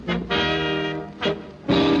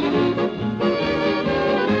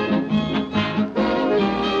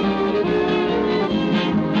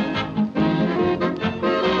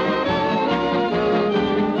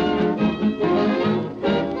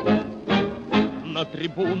На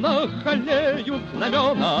трибунах аллеют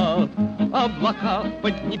знамена, облака в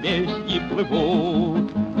поднебесье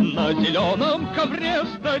плывут. На зеленом ковре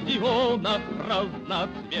стадиона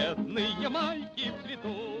разноцветные майки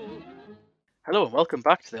цветут. Hello and welcome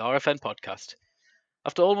back to the RFN podcast.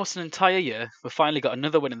 After almost an entire year, we've finally got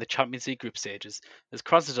another win in the Champions League group stages as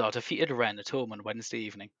Krasnodar defeated Rennes at home on Wednesday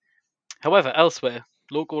evening. However, elsewhere,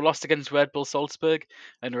 Loco lost against Red Bull Salzburg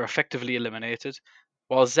and were effectively eliminated,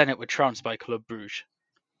 while Zenit were trounced by Club Brugge.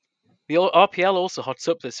 The RPL also hots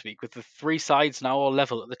up this week with the three sides now all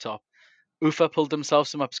level at the top. Ufa pulled themselves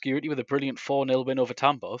some obscurity with a brilliant 4-0 win over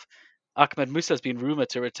Tambov. Ahmed Musa has been rumoured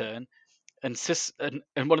to return, and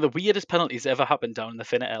one of the weirdest penalties ever happened down in the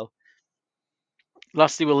Finna L.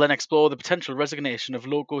 Lastly, we'll then explore the potential resignation of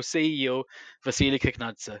Loco CEO Vasily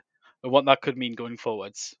Kiknadze and what that could mean going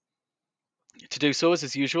forwards. To do so,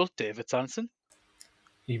 as usual, David Sanson.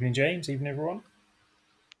 Evening, James. Evening, everyone.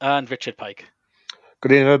 And Richard Pike.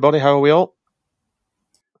 Good evening, everybody. How are we all?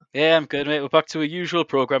 Yeah, I'm good, mate. We're back to a usual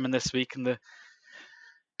programming this week, and the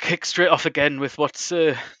kick straight off again with what's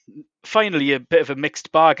finally a bit of a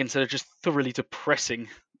mixed bag instead of just thoroughly depressing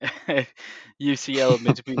UCL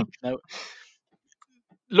midweek. Now,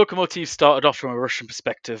 Lokomotiv started off from a Russian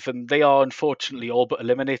perspective, and they are unfortunately all but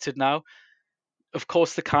eliminated now. Of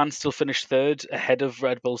course, they can still finish third ahead of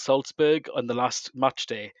Red Bull Salzburg on the last match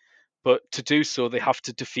day, but to do so, they have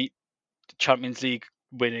to defeat the Champions League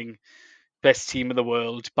winning best team in the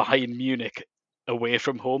world, Bayern Munich, away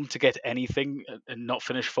from home to get anything and not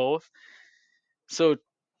finish fourth. So,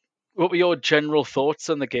 what were your general thoughts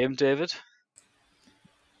on the game, David?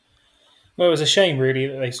 Well, it was a shame, really,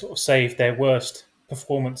 that they sort of saved their worst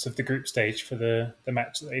performance of the group stage for the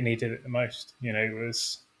match that they needed it the most. You know,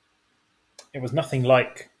 it was nothing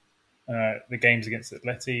like the games against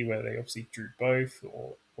Atleti, where they obviously drew both,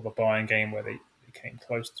 or the Bayern game where they came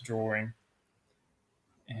close to drawing.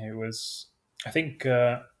 It was, I think,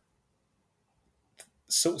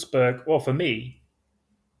 Salzburg. Well, for me,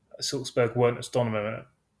 Salzburg weren't as dominant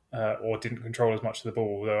or didn't control as much of the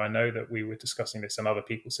ball. Although I know that we were discussing this, and other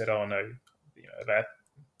people said, "Oh no, you know,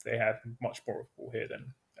 they had much more of the ball here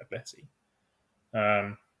than Atleti."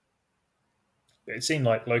 But it seemed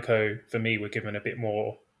like Loco, for me, were given a bit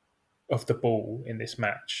more of the ball in this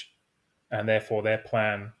match, and therefore their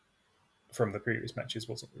plan from the previous matches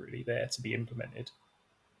wasn't really there to be implemented.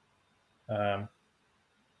 But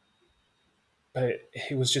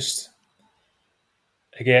it was just,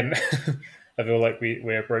 again, I feel like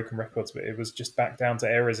we're broken records, but it was just back down to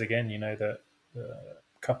errors again. You know, that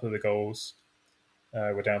a couple of the goals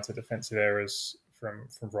were down to defensive errors from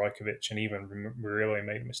Rajkovic, and even Murillo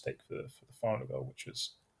made a mistake for the final goal, which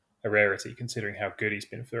was a rarity considering how good he's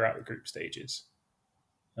been throughout the group stages.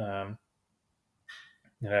 You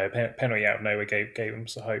know, penalty out of nowhere gave him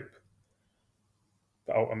some hope,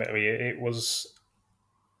 but ultimately it was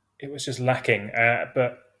just lacking.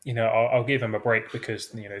 But you know, I'll give them a break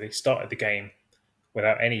because you know they started the game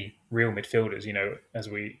without any real midfielders. You know, as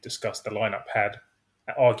we discussed, the lineup had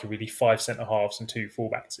arguably 5 centre halves and 2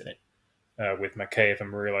 fullbacks in it, with Makeyev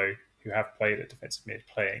and Murillo, who have played at defensive mid,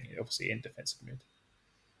 playing obviously in defensive mid.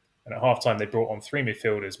 And at half time, they brought on 3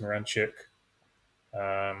 midfielders: Miranchuk.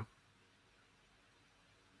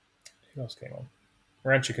 Who else came on?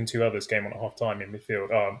 Miranchuk and 2 others came on at half time in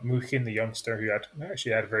midfield. Mukhin, the youngster, who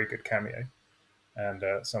actually had a very good cameo, and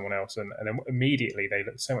someone else. And then immediately they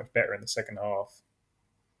looked so much better in the second half,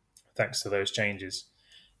 thanks to those changes.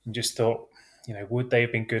 And just thought, you know, would they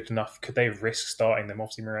have been good enough? Could they have risked starting them?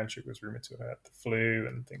 Obviously, Miranchuk was rumoured to have had the flu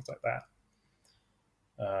and things like that.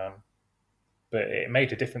 But it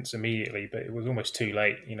made a difference immediately, but it was almost too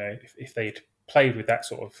late. You know, if they'd played with that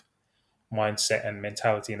sort of mindset and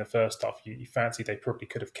mentality in the first half, you fancy they probably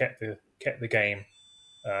could have kept the game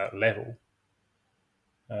level.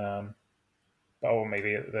 But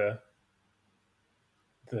ultimately,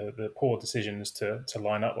 the poor decisions to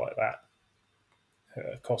line up like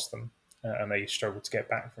that cost them, and they struggled to get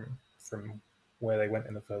back from where they went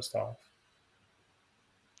in the first half.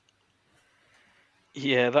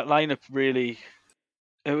 Yeah, that lineup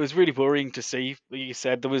it was really worrying to see. Like you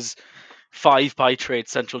said, there was 5 by trade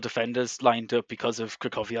central defenders lined up because of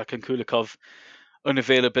Krychowiak and Kulikov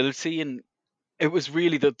unavailability, and it was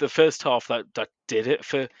really the first half that did it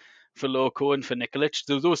for Loco and for Nikolic.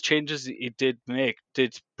 Those changes he did make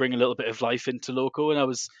did bring a little bit of life into Loco, and I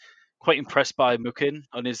was quite impressed by Mukhin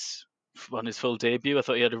on his full debut. I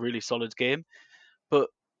thought he had a really solid game, but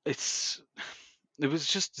it was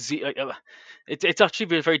just it's actually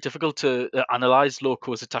been very difficult to analyze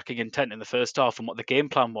Loco's attacking intent in the first half and what the game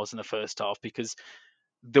plan was in the first half, because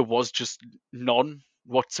there was just none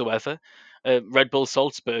whatsoever. Red Bull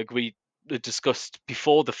Salzburg, we discussed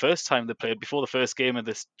before the first time they played, before the first game of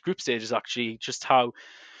this group stage, is actually just how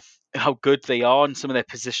good they are and some of their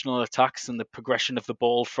positional attacks and the progression of the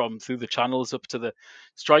ball from through the channels up to the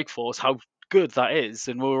strike force, how good that is.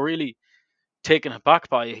 And we were really taken aback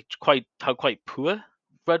by how quite poor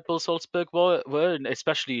Red Bull Salzburg were, and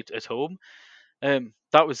especially at home.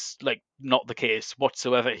 That was like not the case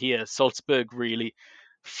whatsoever here. Salzburg really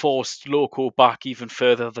forced Loco back even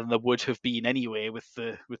further than there would have been anyway with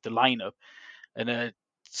the lineup. And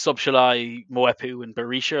Sobshalai, Moepu, and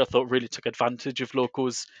Berisha, I thought, really took advantage of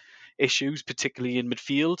Loco's issues, particularly in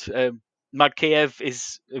midfield. Madkeyev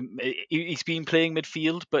he's been playing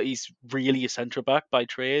midfield, but he's really a centre back by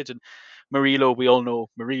trade. And Murillo, we all know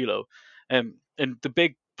Murillo. And the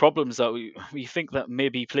big problems that we think that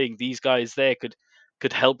maybe playing these guys there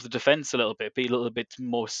could help the defence a little bit, be a little bit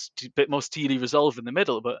more steely resolve in the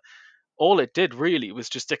middle. But all it did really was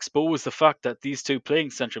just expose the fact that these two playing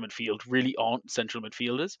central midfield really aren't central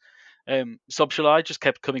midfielders. Sobshalai just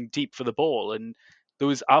kept coming deep for the ball, and there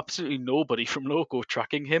was absolutely nobody from Loco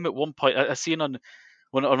tracking him. At one point, I seen on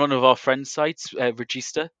one of our friends' sites,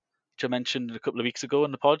 Regista, which I mentioned a couple of weeks ago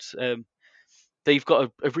in the pod. They've got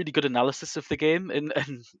a really good analysis of the game, and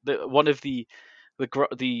one of the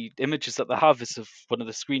images that they have is of one of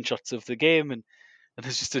the screenshots of the game, and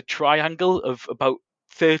there's just a triangle of about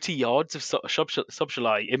 30 yards of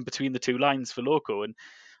Sobshalai in between the two lines for Loco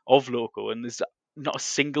and there's not a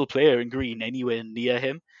single player in green anywhere near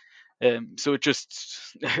him. So it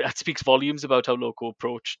just that speaks volumes about how Loco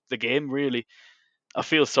approached the game. Really, I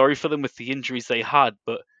feel sorry for them with the injuries they had,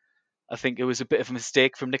 but I think it was a bit of a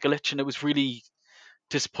mistake from Nikolic, and it was really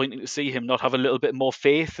disappointing to see him not have a little bit more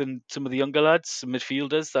faith in some of the younger lads, some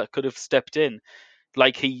midfielders that could have stepped in,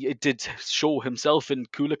 like he did show himself in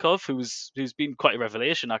Kulikov, who's been quite a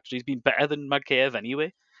revelation. Actually, he's been better than Madkeyev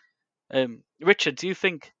anyway. Richard, do you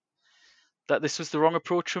think that this was the wrong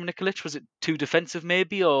approach from Nikolic? Was it too defensive,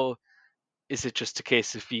 maybe, or is it just a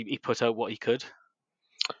case of he put out what he could?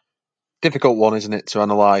 Difficult one, isn't it, to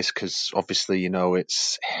analyse? Because obviously,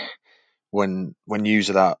 it's when news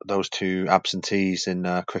of those two absentees in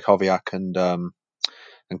Krychowiak and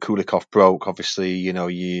Kulikov broke. Obviously,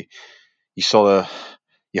 you sort of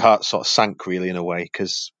your heart sort of sank really in a way,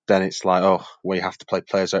 because then it's like, oh, we have to play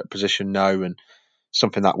players out of position now, and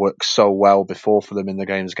something that worked so well before for them in the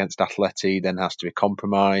games against Atleti then has to be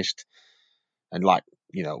compromised. And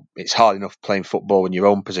it's hard enough playing football in your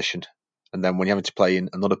own position, and then when you're having to play in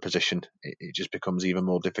another position, it just becomes even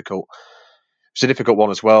more difficult. It's a difficult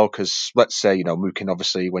one as well, because let's say, Mukin,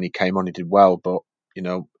 obviously when he came on he did well, but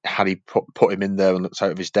had he put him in there and looked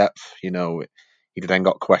out of his depth, he'd then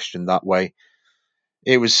got questioned that way.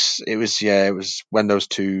 It was when those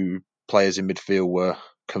two players in midfield were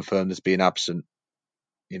confirmed as being absent,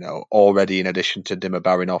 already, in addition to Dima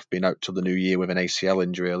Barinov being out till the new year with an ACL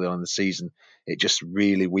injury early on in the season, it just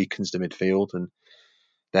really weakens the midfield. And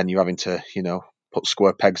then you're having to, put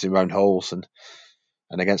square pegs in round holes. And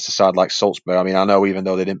against a side like Salzburg, I mean, I know even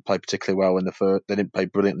though they didn't play particularly well they didn't play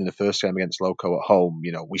brilliantly in the first game against Loco at home,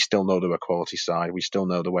 we still know they're a quality side. We still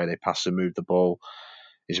know the way they pass and move the ball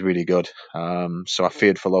is really good. So I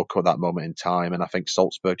feared for Loco at that moment in time, and I think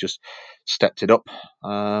Salzburg just stepped it up.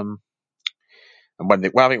 And I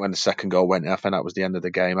think when the second goal went in, I think that was the end of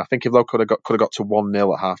the game. I think if Loco could have got to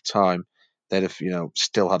 1-0 at half time, they'd have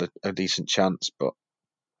still had a decent chance. But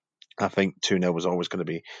I think 2-0 was always going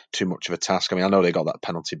to be too much of a task. I mean, I know they got that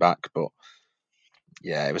penalty back, but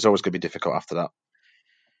yeah, it was always going to be difficult after that.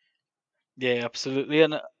 Yeah, absolutely.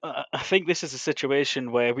 And I think this is a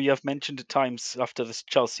situation where we have mentioned at times after this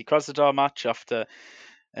Chelsea Krasnodar match, after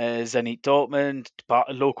Zenit Dortmund,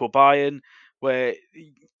 Loco Bayern, where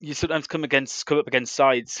you sometimes come up against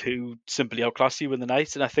sides who simply outclass you in the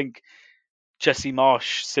night. And I think Jesse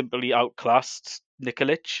Marsch simply outclassed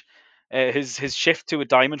Nikolic. His shift to a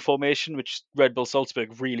diamond formation, which Red Bull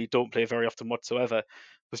Salzburg really don't play very often whatsoever,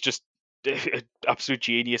 was just an absolute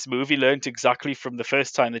genius move. He learned exactly from the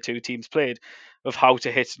first time the two teams played of how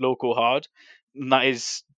to hit Loco hard, and that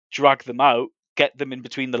is drag them out, get them in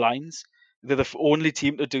between the lines. They're the only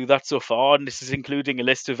team to do that so far, and this is including a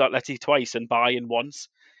list of Atleti twice and Bayern once.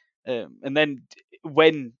 And then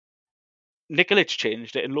when Nikolic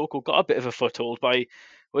changed it, and Loco got a bit of a foothold by,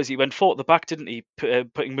 he went 4 at the back, didn't he?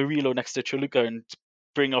 Putting Murillo next to Choluka and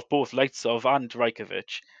bring off both Leitzov and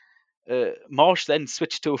Rajkovic. Marsch then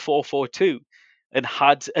switched to a 4-4-2 and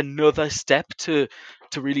had another step to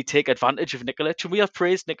really take advantage of Nikolic. And we have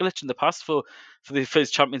praised Nikolic in the past for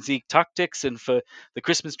his Champions League tactics and for the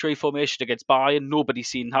Christmas tree formation against Bayern. Nobody's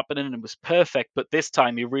seen happening, and it was perfect. But this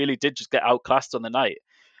time he really did just get outclassed on the night.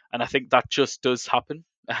 And I think that just does happen.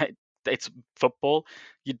 it's football.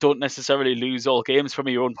 You don't necessarily lose all games from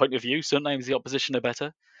your own point of view. Sometimes the opposition are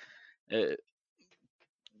better.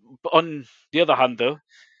 But on the other hand, though,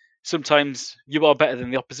 sometimes you are better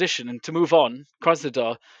than the opposition. And to move on,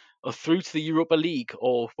 Krasnodar are through to the Europa League,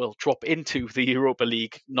 or will drop into the Europa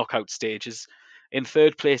League knockout stages in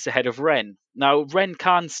third place ahead of Rennes. Now, Rennes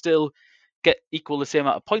can still get equal the same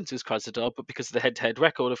amount of points as Krasnodar, but because of the head-to-head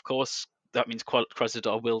record, of course, that means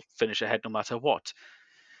Krasnodar will finish ahead no matter what.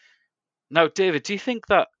 Now, David, do you think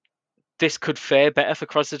that this could fare better for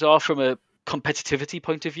Krasnodar from a competitivity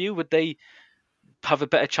point of view? Would they have a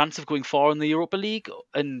better chance of going far in the Europa League?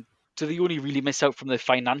 And do they only really miss out from the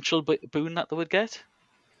financial boon that they would get?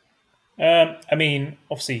 I mean,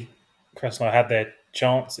 obviously, Krasnodar had their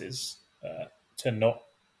chances to not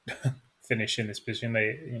finish in this position.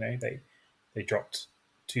 They dropped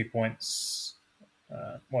 2 points.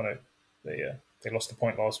 They lost a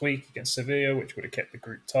point last week against Sevilla, which would have kept the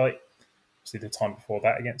group tight. Obviously, the time before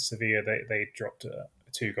that against Sevilla, they dropped a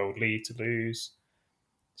 2-goal lead to lose.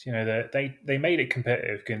 So, they made it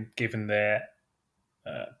competitive given their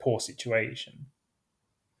poor situation.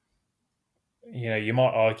 You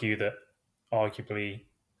might argue that arguably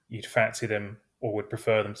you'd fancy them or would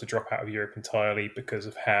prefer them to drop out of Europe entirely because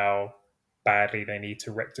of how badly they need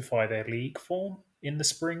to rectify their league form in the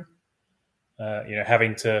spring.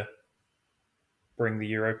 Having to bring the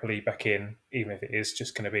Europa League back in, even if it is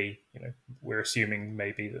just going to be, we're assuming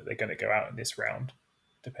maybe that they're going to go out in this round,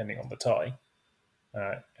 depending on the tie,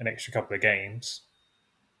 an extra couple of games.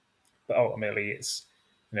 But ultimately, it's,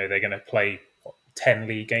 they're going to play 10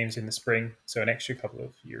 league games in the spring, so an extra couple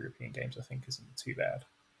of European games, I think, isn't too bad.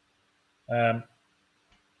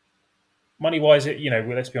 Money-wise,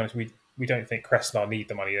 let's be honest, we don't think Krasnodar need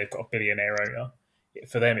the money. They've got a billionaire owner.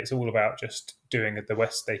 For them, it's all about just doing the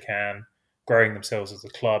best they can, growing themselves as a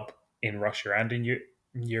club in Russia and in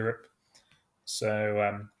Europe.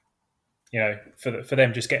 So, for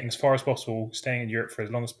them, just getting as far as possible, staying in Europe for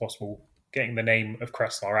as long as possible, getting the name of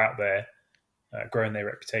Krasnodar out there, growing their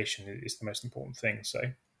reputation is the most important thing. So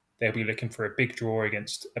they'll be looking for a big draw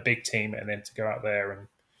against a big team and then to go out there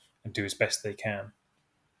and do as best they can.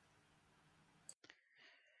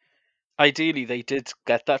 Ideally, they did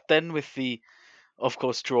get that then with the, of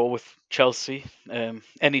course, draw with Chelsea.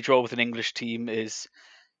 Any draw with an English team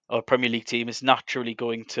or a Premier League team is naturally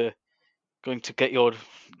going to get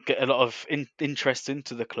a lot of interest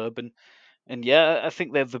into the club. And yeah, I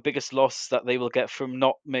think they're the biggest loss that they will get from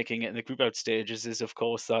not making it in the group out stages is, of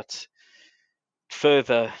course, that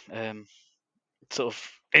further sort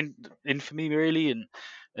of infamy, really, and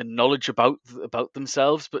knowledge about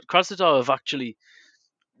themselves. But Krasnodar have actually,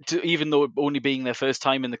 even though only being their first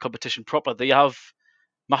time in the competition proper, they have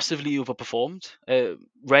massively overperformed.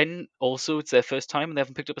 Rennes also, it's their first time and they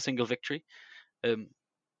haven't picked up a single victory.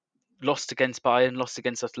 Lost against Bayern, lost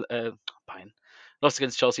against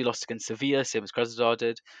Chelsea, lost against Sevilla, same as Krasnodar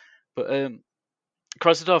did. But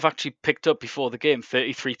Krasnodar have actually picked up before the game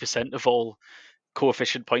 33% of all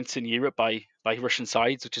coefficient points in Europe by Russian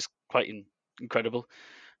sides, which is quite an incredible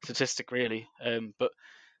statistic, really. But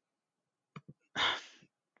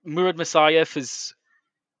Murad Musayev has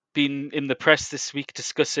been in the press this week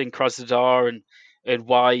discussing Krasnodar and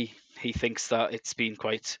why he thinks that it's been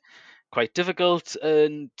quite difficult,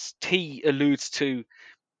 and he alludes to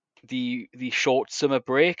the short summer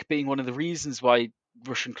break being one of the reasons why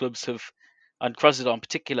Russian clubs have, and Krasnodar in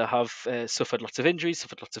particular, have suffered lots of injuries,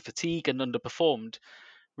 suffered lots of fatigue, and underperformed.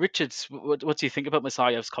 Richard, what do you think about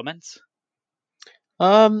Musayev's comments?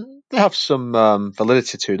 They have some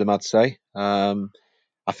validity to them, I'd say.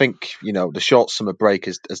 I think, the short summer break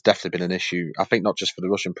has definitely been an issue. I think not just for the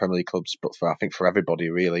Russian Premier League clubs, but for everybody,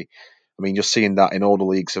 really. I mean, you're seeing that in all the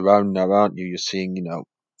leagues around now, aren't you? You're seeing,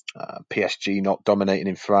 PSG not dominating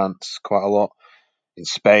in France quite a lot. In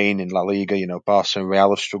Spain, in La Liga, Barca and Real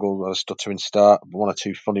have struggled with a stuttering start. 1 or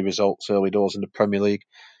 2 funny results early doors in the Premier League.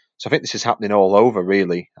 So I think this is happening all over,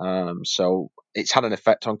 really. So it's had an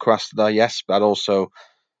effect on Krasnodar, yes, but I'd also,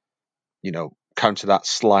 counter that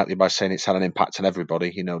slightly by saying it's had an impact on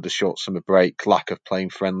everybody. The short summer break, lack of playing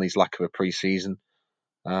friendlies, lack of a pre-season.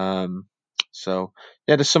 So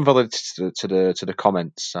yeah, there's some validity to the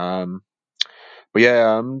comments. But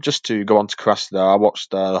yeah, just to go on to Krasnodar, I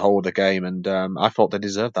watched the whole of the game and I thought they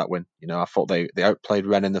deserved that win. I thought they outplayed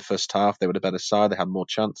Rennes in the first half. They were the better side. They had more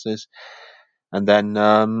chances. And then,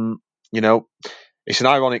 it's an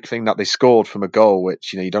ironic thing that they scored from a goal,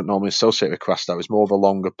 which, you don't normally associate with Krasnodar. It was more of a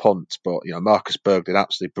longer punt. But, Marcus Berg did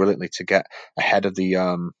absolutely brilliantly to get ahead of the,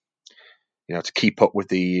 to keep up with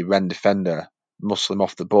the Rennes defender, muscle him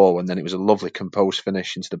off the ball, and then it was a lovely composed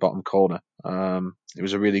finish into the bottom corner. It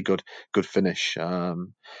was a really good finish.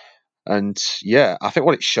 And yeah, I think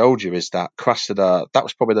what it showed you is that Krasnodar, that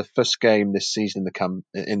was probably the first game this season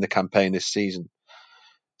in the campaign this season.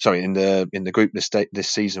 Sorry, in the group this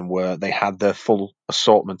season where they had their full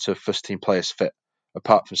assortment of first team players fit,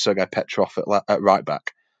 apart from Sergei Petrov at right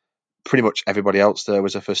back. Pretty much everybody else there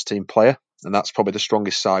was a first team player, and that's probably the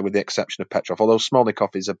strongest side with the exception of Petrov. Although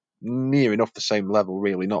Smolnikov is near enough the same level,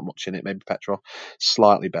 really, not much in it. Maybe Petrov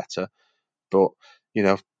slightly better, but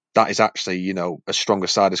that is actually a stronger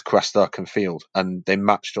side as Krasnodar can field, and they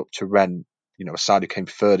matched up to Rennes, a side who came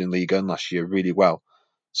third in Ligue 1 last year, really well.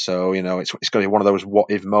 So it's going to be one of those what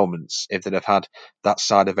if moments. If they'd have had that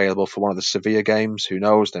side available for one of the Sevilla games, who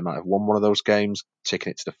knows? They might have won one of those games,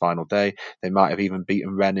 taken it to the final day. They might have even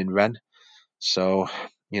beaten Rennes in Rennes. So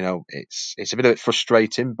it's a bit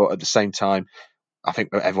frustrating, but at the same time, I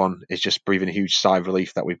think everyone is just breathing a huge sigh of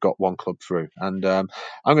relief that we've got one club through. And I'm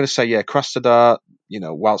going to say, Krasnodar,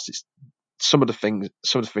 whilst it's some of the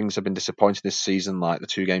things have been disappointing this season, like the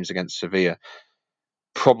 2 games against Sevilla.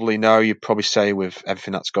 You'd probably say with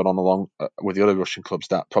everything that's gone on along with the other Russian clubs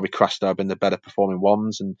that probably Krasnodar have been the better performing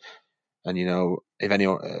ones, and if any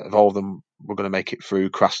of all of them were going to make it through,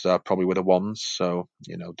 Krasnodar probably were the ones. So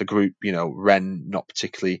the group, Rennes not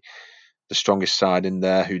particularly the strongest side in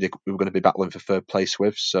there who we were going to be battling for third place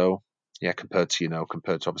with. So yeah, compared to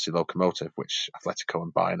obviously Lokomotiv, which Atletico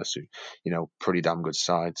and Bayern are pretty damn good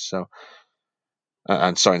sides. So.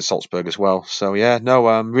 And so in Salzburg as well. So yeah, no,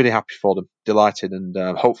 I'm really happy for them, delighted, and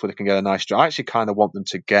hopefully they can get a nice draw. I actually kind of want them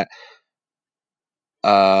to get,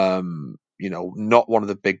 not one of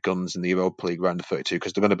the big guns in the Europa League round of 32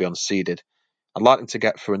 because they're going to be unseeded. I'd like them to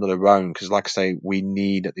get through another round because, like I say, we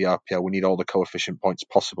need at the RPL, we need all the coefficient points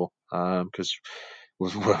possible because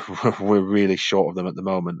we're really short of them at the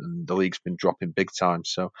moment, and the league's been dropping big time.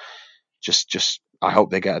 So just I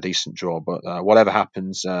hope they get a decent draw, but whatever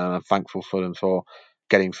happens, I'm thankful for them for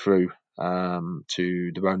getting through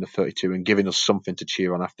to the round of 32 and giving us something to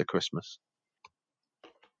cheer on after Christmas.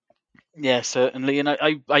 Yeah, certainly, and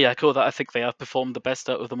I echo that. I think they have performed the best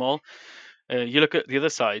out of them all. You look at the other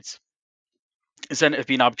sides. Zenit have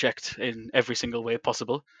been abject in every single way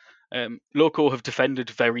possible. Loco have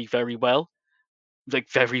defended very, very well.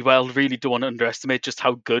 Very well. Really don't want to underestimate just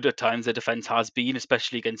how good at times their defense has been,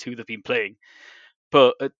 especially against who they've been playing.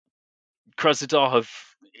 But Krasnodar have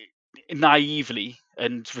naively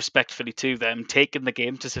and respectfully to them taken the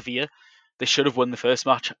game to Sevilla. They should have won the first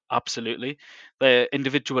match, absolutely. Their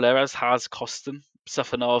individual errors has cost them.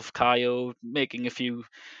 Safanov, Kayo making a few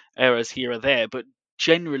errors here or there, but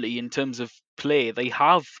generally in terms of play, they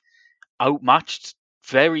have outmatched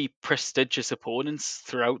very prestigious opponents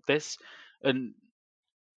throughout this. And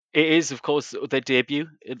it is, of course, their debut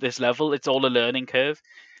at this level. It's all a learning curve.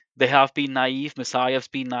 They have been naive. Masayev's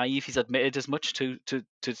been naive. He's admitted as much to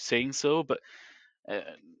saying so. But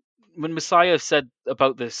when Masayev said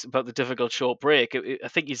about the difficult short break, I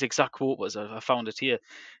think his exact quote was, I found it here,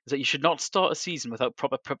 is that you should not start a season without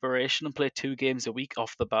proper preparation and play 2 games a week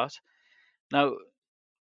off the bat. Now,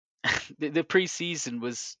 the pre-season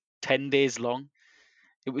was 10 days long.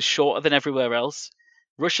 It was shorter than everywhere else.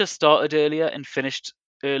 Russia started earlier and finished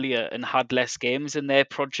earlier and had less games in their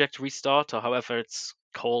Project Restart, or however it's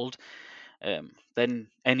called, than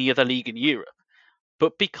any other league in Europe.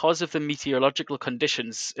 But because of the meteorological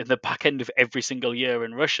conditions in the back end of every single year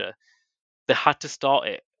in Russia, they had to start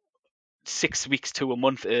it 6 weeks to a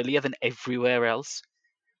month earlier than everywhere else.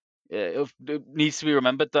 It needs to be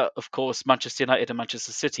remembered that, of course, Manchester United and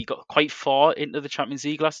Manchester City got quite far into the Champions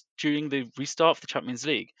League during the restart of the Champions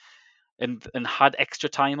League and had extra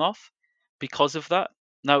time off because of that.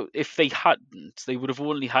 Now, if they hadn't, they would have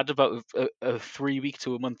only had about a 3 week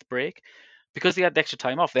to a month break. Because they had extra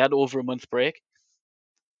time off, they had over a month break.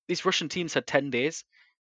 These Russian teams had 10 days.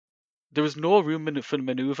 There was no room for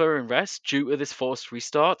manoeuvre and rest due to this forced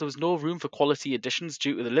restart. There was no room for quality additions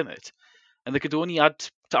due to the limit. And they could only add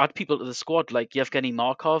people to the squad like Yevgeny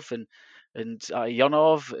Markov and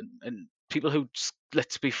Yonov and people who,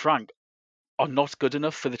 let's be frank, are not good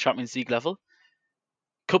enough for the Champions League level.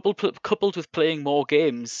 Coupled with playing more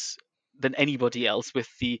games than anybody else with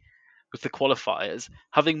the qualifiers,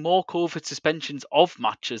 having more COVID suspensions of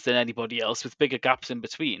matches than anybody else with bigger gaps in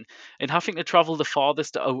between, and having to travel the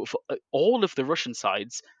farthest out of all of the Russian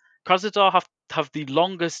sides, Krasnodar have the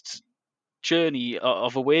longest journey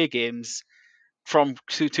of away games from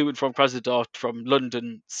to and from Krasnodar, from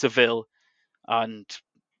London, Seville, and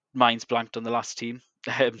mine's blanked on the last team.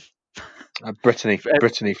 Brittany for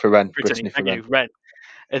Rennes. Brittany for Rennes.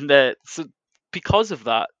 And so because of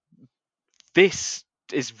that, this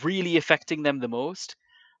is really affecting them the most.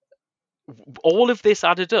 All of this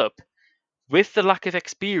added up with the lack of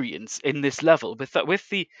experience in this level, with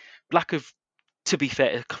the lack of, to be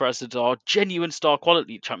fair to Krasnodar, genuine star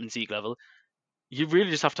quality at Champions League level, you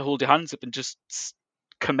really just have to hold your hands up and just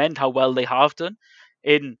commend how well they have done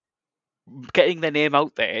in getting their name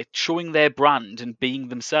out there, showing their brand and being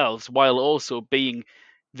themselves, while also being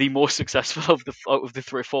the most successful out of the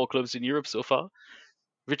 3 or 4 clubs in Europe so far.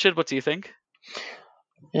 Richard, what do you think?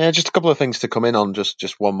 Yeah, just a couple of things to come in on. Just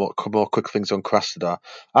couple more quick things on Krasnodar.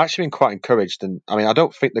 I've actually been quite encouraged, and I mean, I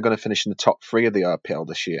don't think they're going to finish in the top 3 of the RPL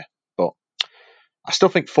this year, but I still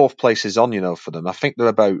think 4th place is on, for them. I think they're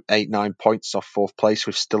about 8-9 points off 4th place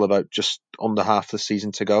with still about just under half the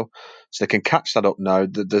season to go, so they can catch that up now.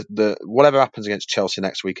 The whatever happens against Chelsea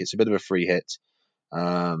next week, it's a bit of a free hit.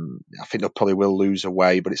 I think they probably will lose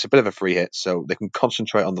away, but it's a bit of a free hit, so they can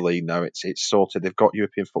concentrate on the league now. It's sorted. They've got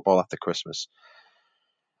European football after Christmas.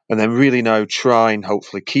 And then really now try and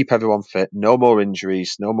hopefully keep everyone fit, no more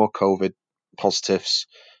injuries, no more COVID positives,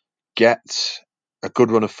 get a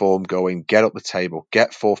good run of form going, get up the table,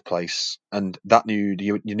 get 4th place, and that new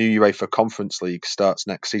UEFA Conference League starts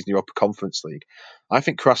next season, Europa Conference League. I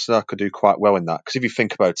think Krasnodar could do quite well in that, because if you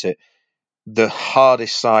think about it, the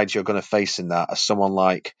hardest sides you're going to face in that are someone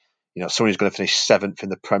like, someone who's going to finish 7th in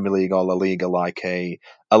the Premier League or La Liga, like a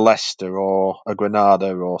Leicester or a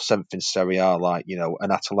Granada, or 7th in Serie A, like,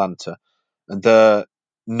 an Atalanta. And they're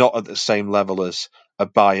not at the same level as a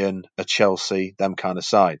Bayern, a Chelsea, them kind of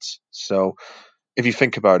sides. So if you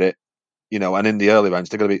think about it, and in the early rounds,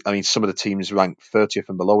 they're going to be, I mean, some of the teams ranked 30th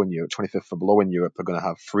and below in Europe, 25th and below in Europe are going to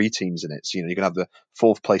have 3 teams in it. So, you're going to have the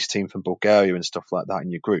 4th place team from Bulgaria and stuff like that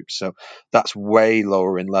in your group. So that's way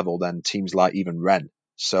lower in level than teams like even Rennes.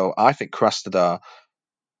 So I think Krasnodar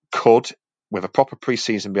could, with a proper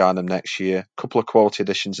pre-season behind them next year, a couple of quality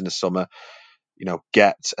additions in the summer,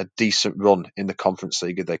 get a decent run in the Conference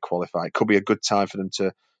League if they qualify. It could be a good time for them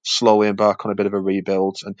to slowly embark on a bit of a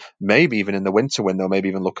rebuild, and maybe even in the winter window, maybe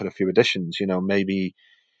even look at a few additions. Maybe,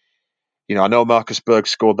 I know Marcus Berg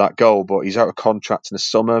scored that goal, but he's out of contract in the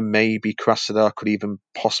summer. Maybe Krasnodar could even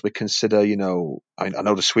possibly consider, I know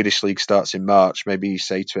the Swedish league starts in March. Maybe you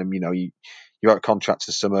say to him, you're out of contract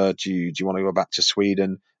in the summer. Do you want to go back to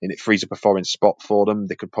Sweden? And it frees up a foreign spot for them.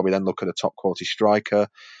 They could probably then look at a top quality striker,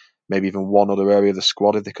 maybe even one other area of the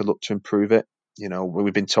squad if they could look to improve it.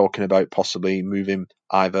 We've been talking about possibly moving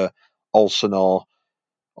either Olsen or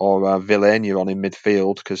Villénia on in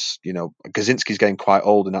midfield, because Gazinski's getting quite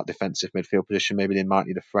old in that defensive midfield position. Maybe they might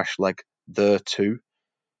need a fresh leg there too.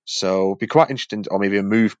 So it'd be quite interesting, or maybe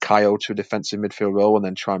move Kayo to a defensive midfield role and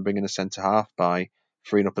then try and bring in a centre half by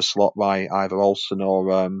freeing up a slot by either Olsen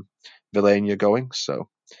or Villénia going. So,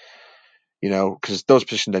 because those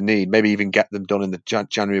positions they need, maybe even get them done in the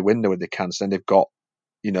January window if they can. So then they've got,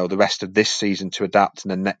 the rest of this season to adapt,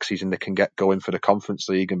 and then next season they can get going for the Conference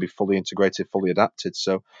League and be fully integrated, fully adapted.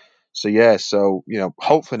 So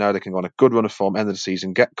hopefully now they can go on a good run of form, end of the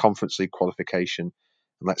season, get Conference League qualification,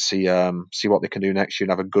 and let's see what they can do next year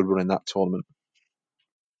and have a good run in that tournament.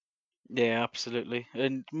 Yeah, absolutely.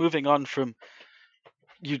 And moving on from,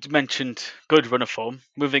 you mentioned good run of form,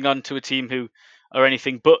 moving on to a team who are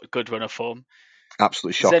anything but good run of form.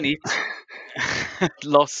 Absolutely shocking. Zenit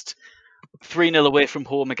lost 3-0 away from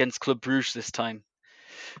home against Club Brugge this time.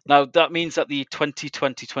 Now, that means that the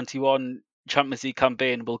 2020-21 Champions League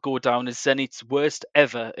campaign will go down as Zenit's worst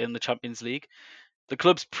ever in the Champions League. The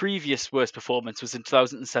club's previous worst performance was in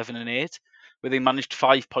 2007 and 8, where they managed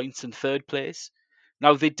 5 points in 3rd place.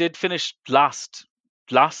 Now, they did finish last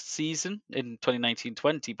season in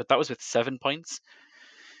 2019-20, but that was with 7 points.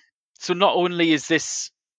 So not only is this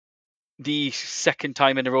the second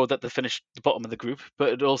time in a row that they finished the bottom of the group, but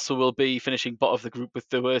it also will be finishing bottom of the group with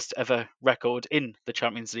the worst ever record in the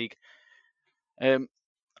Champions League.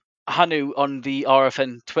 Hanu on the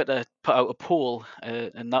RFN Twitter put out a poll,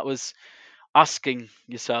 and that was asking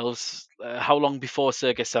yourselves how long before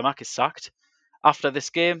Sergei Semak is sacked after this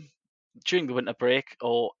game, during the winter break,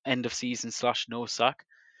 or end of season / no sack.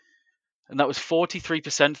 And that was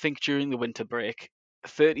 43% think during the winter break,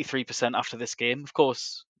 33% after this game. Of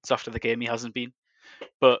course, it's after the game, he hasn't been.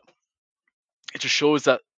 But it just shows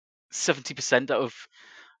that 70% out of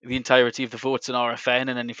the entirety of the votes in RFN,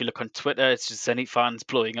 and then if you look on Twitter, it's just Zenit fans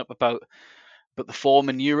blowing up about the form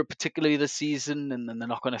in Europe, particularly this season, and then the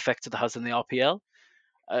knock-on effect it has in the RPL.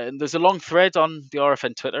 And there's a long thread on the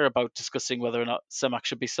RFN Twitter about discussing whether or not Semak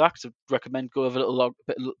should be sacked. I'd recommend go have a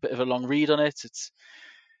bit of a long read on it. It's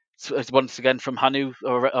once again from Hanu,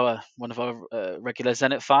 or one of our regular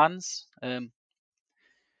Zenit fans.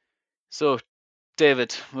 So,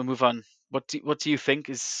 David, we'll move on. What do you think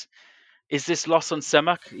is this loss on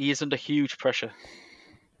Semak? He is under huge pressure.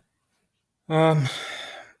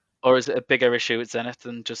 Or is it a bigger issue with Zenit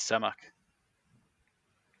than just Semak?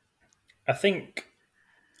 I think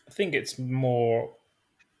it's more.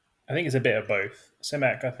 I think it's a bit of both.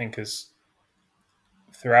 Semak, I think, has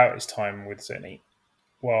throughout his time with Zenit,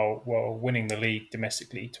 while winning the league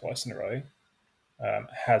domestically twice in a row,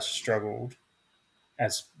 has struggled,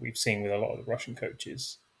 as we've seen with a lot of the Russian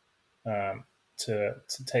coaches, to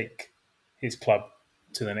take his club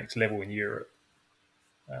to the next level in Europe.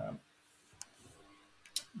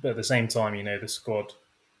 But at the same time, the squad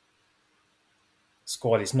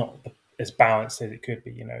is not as balanced as it could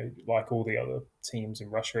be. Like all the other teams in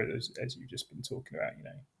Russia, as you've just been talking about.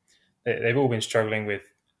 They've all been struggling with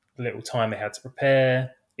the little time they had to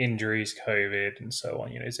prepare, injuries, COVID, and so on.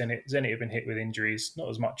 Zenit have been hit with injuries, not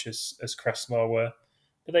as much as Krasnodar were,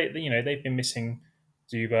 but they've been missing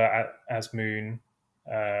Zuba, Asmoon,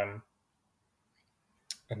 and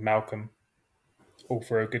Malcolm, all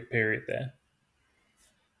for a good period there.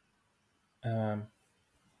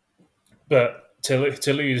 But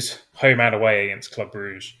to lose home and away against Club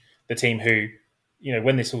Brugge, the team who,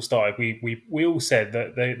 when this all started, we all said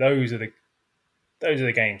that those are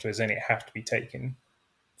the games where Zenit have to be taking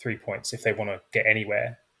 3 points if they want to get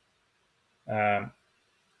anywhere.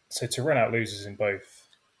 So to run out losers in both,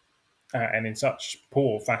 and in such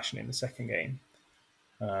poor fashion in the second game,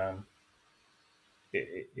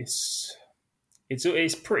 it's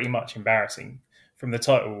pretty much embarrassing from the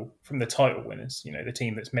title winners. The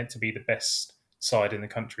team that's meant to be the best side in the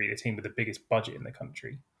country, the team with the biggest budget in the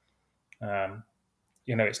country.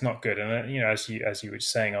 It's not good. And as you were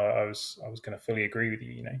saying, I was going to fully agree with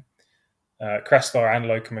you. Krasnodar and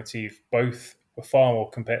Lokomotiv both were far more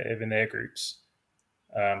competitive in their groups,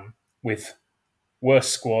 with worse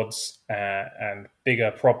squads and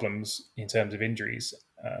bigger problems in terms of injuries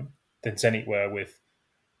than Zenit were, with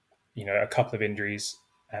a couple of injuries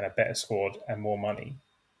and a better squad and more money.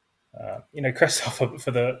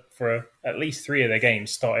 Krasnodar for at least 3 of their games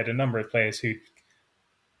started a number of players who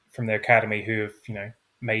from their academy who have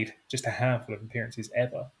made just a handful of appearances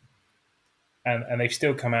ever, and they've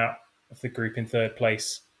still come out of the group in 3rd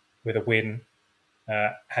place with a win,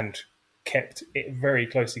 and kept it very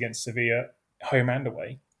close against Sevilla, home and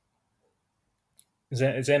away.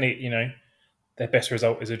 Zenit, their best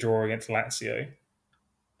result is a draw against Lazio,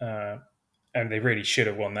 and they really should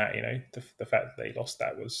have won that. The fact that they lost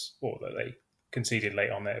that or that they conceded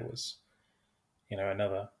late on there was,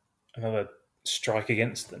 another strike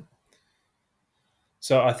against them.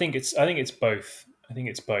 So I think it's both.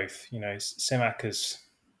 Semak is,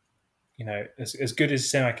 as good as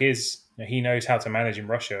Semak is, he knows how to manage in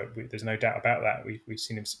Russia. There's no doubt about that. We've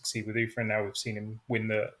seen him succeed with Ufa, and now we've seen him win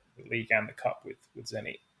the league and the cup with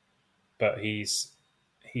Zenit. But he's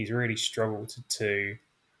really struggled to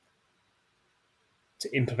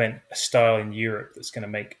implement a style in Europe that's going to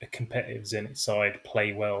make a competitive Zenit side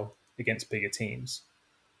play well against bigger teams.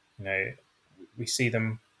 We see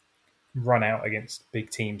them run out against big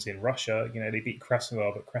teams in Russia. They beat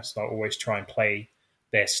Krasnodar, but Krasnodar always try and play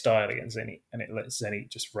their style against Zenit, and it lets Zenit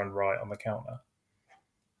just run right on the counter.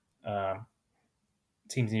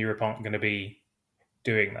 Teams in Europe aren't going to be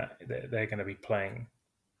doing that. They're going to be playing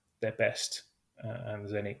their best, and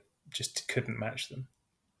Zenit just couldn't match them.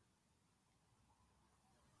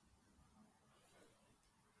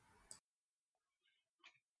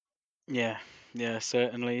 Yeah,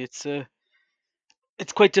 certainly.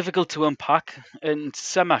 It's quite difficult to unpack, and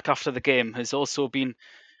Semak after the game has also been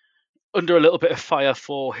under a little bit of fire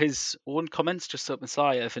for his own comments just up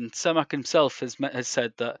Messiah, and Semak himself has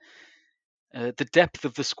said that the depth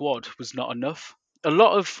of the squad was not enough. A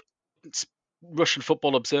lot of Russian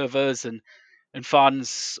football observers and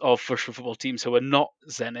fans of Russian football teams who are not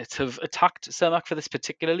Zenit have attacked Semak for this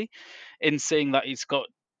particularly, in saying that he's got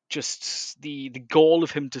just the gall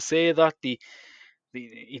of him to say that, the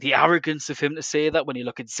arrogance of him to say that when you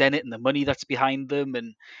look at Zenit and the money that's behind them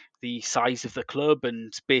and the size of the club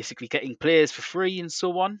and basically getting players for free and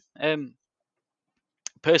so on.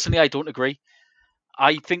 Personally, I don't agree.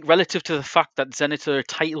 I think relative to the fact that Zenit are a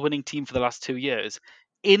title-winning team for the last 2 years,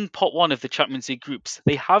 in pot 1 of the Champions League groups,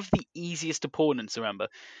 they have the easiest opponents, remember.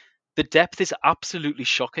 The depth is absolutely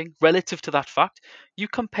shocking relative to that fact. You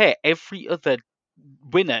compare every other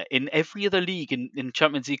winner in every other league in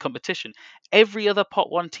Champions League competition, every other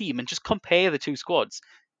pot 1 team, and just compare the two squads.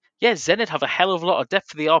 Yeah, Zenit have a hell of a lot of depth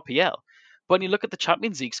for the RPL. But when you look at the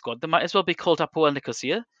Champions League squad, they might as well be called Hapoel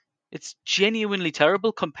Nicosia. It's genuinely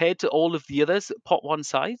terrible compared to all of the others pot 1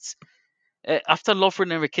 sides. After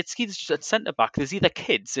Lovren and Rakitsky, there's just at centre back, there's either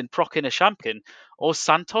kids in Prokin or Shampkin or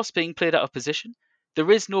Santos being played out of position.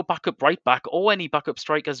 There is no backup right back or any backup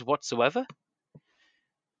strikers whatsoever.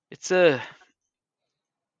 It's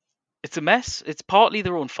it's a mess. It's partly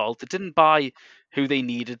their own fault. They didn't buy who they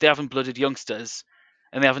needed. They haven't blooded youngsters,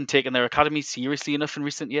 and they haven't taken their academy seriously enough in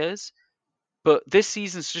recent years. But this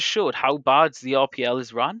season's just showed how bad the RPL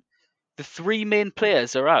is run. The three main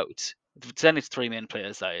players are out. Zenit's three main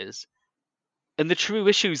players, that is. And the true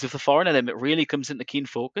issues of the foreigner limit really comes into keen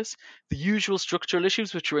focus. The usual structural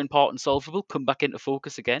issues, which are in part unsolvable, come back into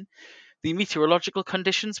focus again. The meteorological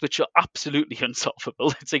conditions, which are absolutely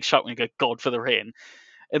unsolvable. It's like shouting at God for the rain.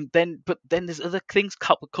 But then there's other things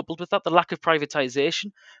coupled with that: the lack of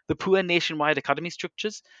privatization, the poor nationwide academy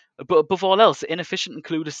structures, but above all else, the inefficient and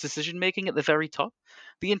clueless decision making at the very top.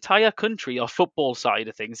 The entire country, or football side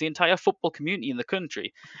of things, the entire football community in the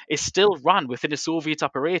country is still run within a Soviet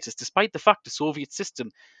apparatus, despite the fact the Soviet system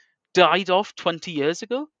died off 20 years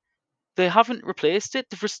ago. They haven't replaced it.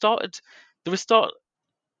 They've restarted. The restart.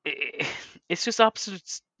 It's just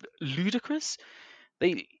absolute ludicrous.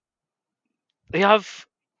 They have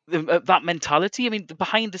that mentality. I mean,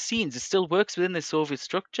 behind the scenes, it still works within the Soviet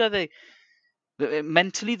structure. They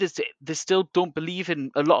mentally, they still don't believe in.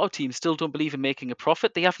 A lot of teams still don't believe in making a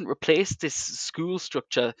profit. They haven't replaced this school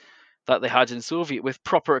structure that they had in Soviet with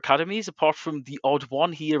proper academies, apart from the odd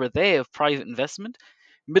one here or there of private investment.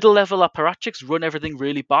 Middle level apparatchiks run everything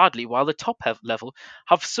really badly, while the top level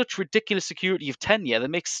have such ridiculous security of tenure that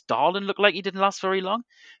makes Stalin look like he didn't last very long.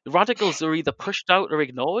 The radicals are either pushed out or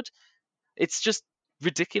ignored. It's just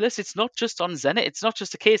ridiculous. It's not just on Zenit. It's not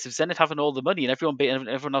just a case of Zenit having all the money and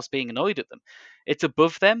everyone else being annoyed at them. It's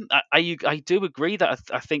above them. I do agree that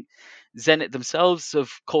I think Zenit themselves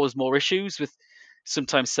have caused more issues with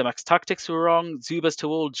sometimes Semac's tactics were wrong. Zuba's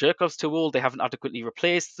too old, Zherkov's too old. They haven't adequately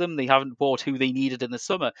replaced them. They haven't bought who they needed in the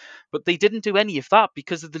summer. But they didn't do any of that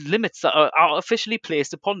because of the limits that are artificially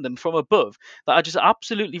placed upon them from above that are just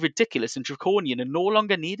absolutely ridiculous and draconian and no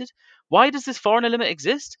longer needed. Why does this foreigner limit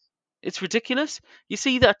exist? It's ridiculous. You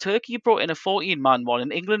see that Turkey brought in a 14-man one,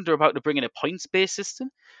 and England are about to bring in a points-based system.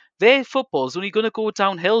 Their football's only going to go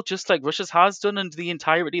downhill, just like Russia's has done under the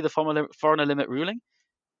entirety of the foreigner limit ruling.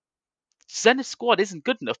 Zenit's squad isn't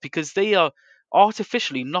good enough because they are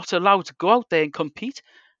artificially not allowed to go out there and compete.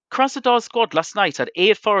 Krasodar's squad last night had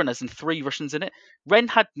 8 foreigners and 3 Russians in it. Rennes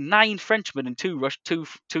had 9 Frenchmen and 2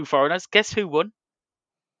 foreigners. Guess who won?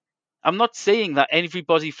 I'm not saying that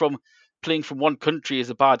everybody from playing from one country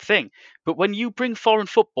is a bad thing, but when you bring foreign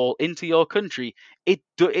football into your country, it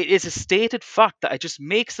is a stated fact that it just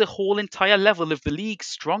makes the whole entire level of the league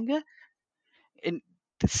stronger. And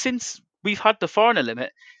since we've had the foreigner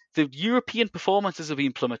limit, the European performances have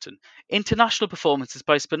been plummeting. International performances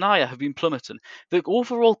by Spania have been plummeting. The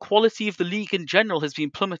overall quality of the league in general has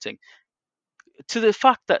been plummeting. To the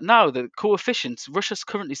fact that now the coefficients, Russia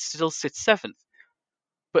currently still sits 7th.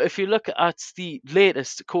 But if you look at the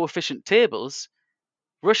latest coefficient tables,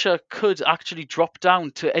 Russia could actually drop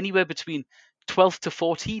down to anywhere between 12th to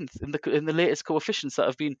 14th in the latest coefficients that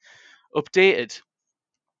have been updated.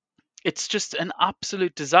 It's just an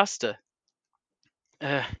absolute disaster.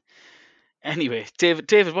 Anyway,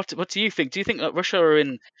 David, what do you think? Do you think that Russia are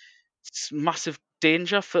in massive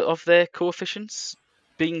danger of their coefficients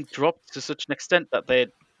being dropped to such an extent that their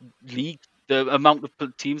league, the amount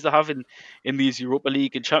of teams they have in these Europa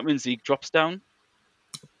League and Champions League, drops down?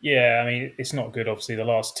 Yeah, I mean, it's not good. Obviously, the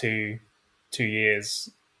last two years,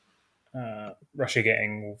 Russia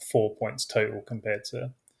getting 4 points total compared to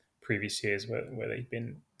previous years where they've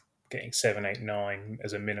been getting 7, 8, 9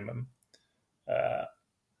 as a minimum.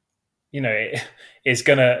 It's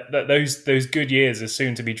gonna those good years are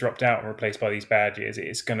soon to be dropped out and replaced by these bad years.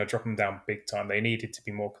 It's gonna drop them down big time. They needed to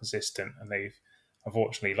be more consistent, and they've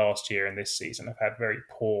unfortunately last year and this season have had very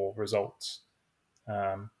poor results.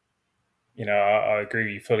 I agree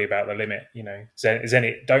with you fully about the limit.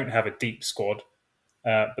 Zenit don't have a deep squad,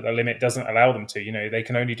 but the limit doesn't allow them to. They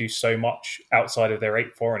can only do so much outside of their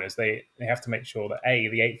 8 foreigners. They have to make sure that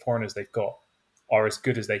the 8 foreigners they've got are as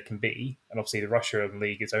good as they can be, and obviously the Russian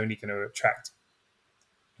league is only going to attract,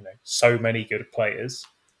 so many good players.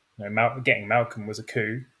 Getting Malcolm was a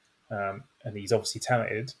coup, and he's obviously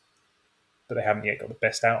talented, but they haven't yet got the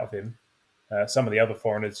best out of him. Some of the other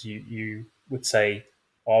foreigners you would say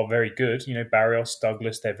are very good. Barrios,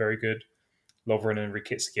 Douglas, they're very good. Lovren and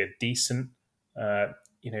Rakitsky are decent. In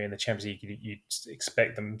the Champions League, you'd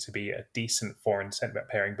expect them to be a decent foreign centre-back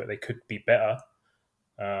pairing, but they could be better.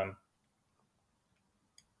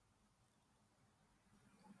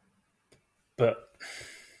 But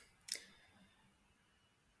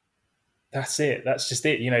that's it. That's just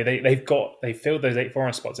it. They filled those 8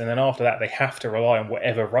 foreign spots, and then after that, they have to rely on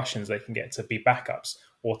whatever Russians they can get to be backups,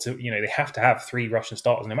 or to they have to have 3 Russian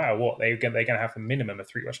starters no matter what. They're going to have a minimum of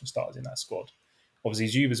 3 Russian starters in that squad.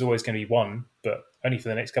 Obviously, Zuba's always going to be one, but only for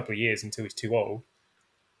the next couple of years until he's too old.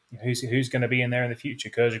 Who's going to be in there in the future?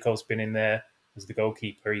 Kurzhakov's been in there as the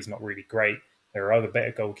goalkeeper. He's not really great. There are other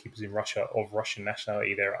better goalkeepers in Russia of Russian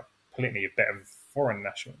nationality. There are plenty of better foreign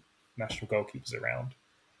national goalkeepers around.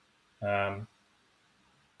 The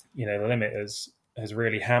limit has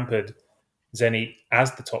really hampered Zenit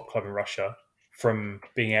as the top club in Russia from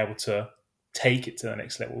being able to take it to the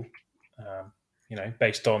next level.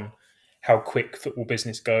 Based on how quick football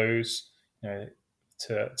business goes,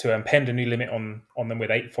 to impend a new limit on them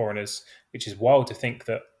with 8 foreigners, which is wild to think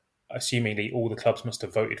that, assumingly, all the clubs must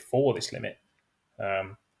have voted for this limit.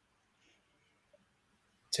 To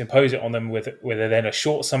impose it on them with then a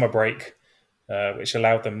short summer break, which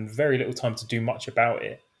allowed them very little time to do much about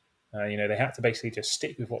it. They had to basically just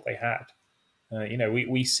stick with what they had.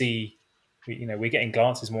 We see, we're getting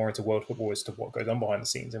glances more into world football as to what goes on behind the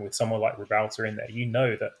scenes, and with someone like Rybalta in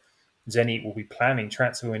there, that Zenit will be planning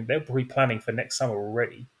transfer, and they're probably planning for next summer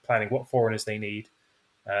already, planning what foreigners they need.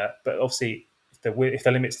 But obviously, if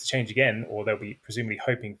the limits to change again, or they'll be presumably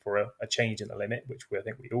hoping for a change in the limit, which I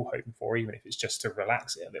think we're all hoping for, even if it's just to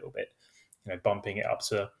relax it a little bit, bumping it up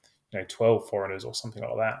to 12 foreigners or something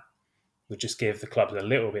like that, would just give the clubs a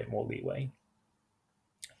little bit more leeway,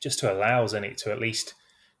 just to allow Zenit to at least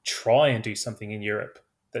try and do something in Europe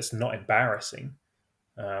that's not embarrassing.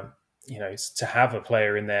 To have a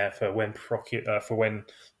player in there for when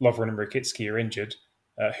Lovren and Rakitsky are injured,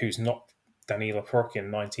 who's not Danila Prokhin,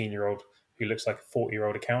 19-year-old who looks like a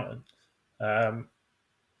 40-year-old accountant. I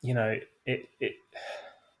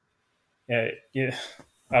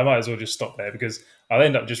might as well just stop there because I'll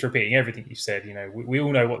end up just repeating everything you said. We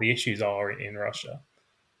all know what the issues are in Russia,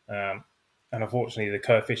 and unfortunately, the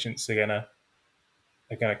coefficients are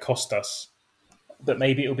gonna cost us. But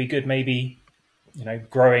maybe it'll be good. Maybe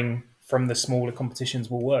growing from the smaller competitions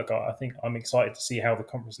will work. I think I'm excited to see how the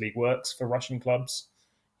Conference League works for Russian clubs.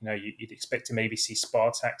 You'd expect to maybe see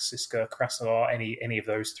Spartak, CSKA, Krasnodar, any of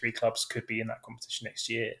those 3 clubs could be in that competition next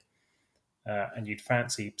year. And you'd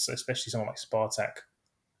fancy, especially someone like Spartak,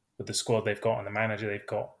 with the squad they've got and the manager they've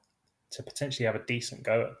got, to potentially have a decent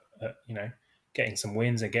go at getting some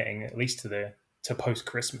wins and getting at least to post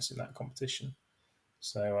Christmas in that competition.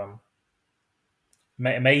 So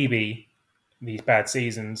maybe these bad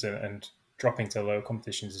seasons and dropping to lower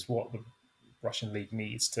competitions is what the Russian league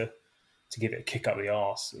needs to give it a kick up the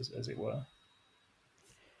arse, as it were.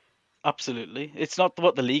 Absolutely. It's not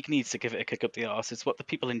what the league needs to give it a kick up the arse, it's what the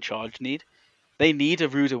people in charge need. They need a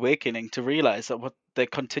rude awakening to realise that what they're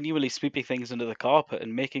continually sweeping things under the carpet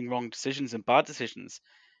and making wrong decisions and bad decisions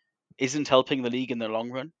isn't helping the league in the long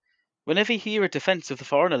run. Whenever you hear a defence of the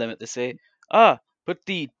foreigner limit, they say, but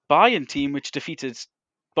the Bayern team which defeated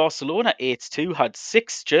Barcelona 8-2 had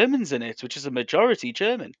 6 Germans in it, which is a majority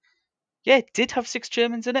German. Yeah, it did have 6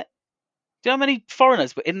 Germans in it. Do you know how many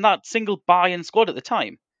foreigners were in that single Bayern squad at the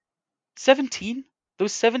time? 17.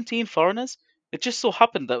 Those 17 foreigners. It just so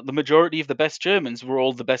happened that the majority of the best Germans were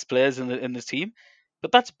all the best players in the team.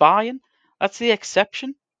 But that's Bayern. That's the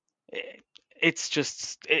exception.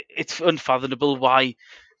 It's unfathomable why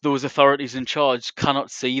those authorities in charge cannot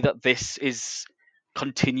see that this is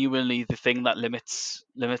continually the thing that limits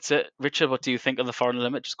it. Richard, what do you think of the foreign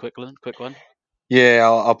limit? Just quick one. Yeah,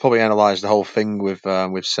 I'll probably analyse the whole thing with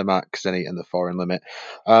Semak, Zenit, and the foreign limit.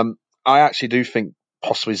 I actually do think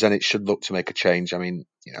possibly Zenit should look to make a change. I mean,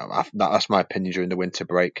 that's my opinion during the winter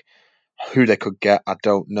break. Who they could get, I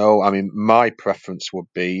don't know. I mean, my preference would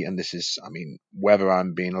be, and this is, whether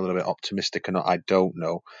I'm being a little bit optimistic or not, I don't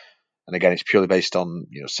know. And again, it's purely based on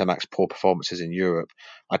Semak's poor performances in Europe.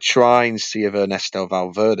 I try and see if Ernesto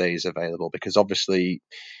Valverde is available, because obviously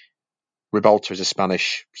Rybalta is a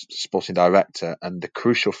Spanish sporting director, and the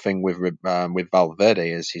crucial thing with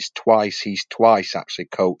Valverde is he's twice actually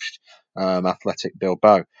coached Athletic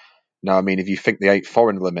Bilbao. Now, if you think the 8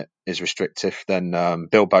 foreign limit is restrictive, then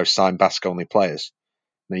Bilbao signed Basque-only players.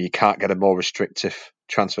 Now, you can't get a more restrictive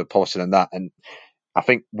transfer policy than that. And I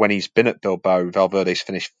think when he's been at Bilbao, Valverde's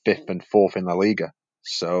finished 5th and 4th in La Liga.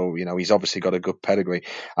 So, he's obviously got a good pedigree.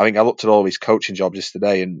 I think I looked at all his coaching jobs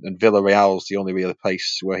yesterday, and Villarreal's the only real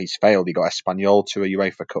place where he's failed. He got Espanyol to a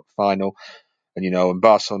UEFA Cup final. And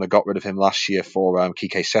Barcelona got rid of him last year for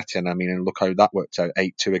Quique Setien. And look how that worked out,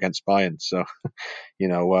 8-2 against Bayern. So,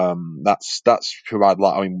 that's who I'd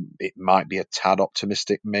like. It might be a tad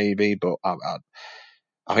optimistic, maybe, but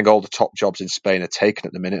I think all the top jobs in Spain are taken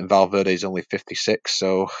at the minute, and Valverde's only 56.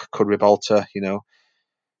 So could Rybalta,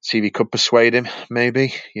 see if he could persuade him,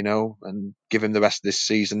 maybe, and give him the rest of this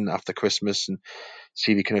season after Christmas, and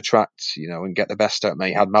see if he can attract, and get the best out of him.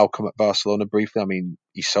 He had Malcolm at Barcelona briefly.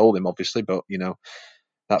 He sold him, obviously, but,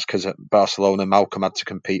 that's because at Barcelona, Malcolm had to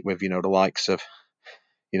compete with, the likes of,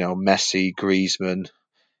 Messi, Griezmann,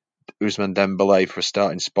 Ousmane Dembele for a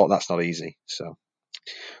starting spot. That's not easy. So,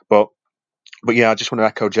 but yeah, I just want to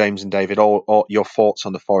echo James and David, all your thoughts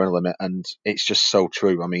on the foreign limit, and it's just so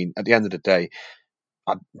true. I mean, at the end of the day,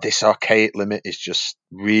 this archaic limit is just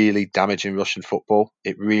really damaging Russian football.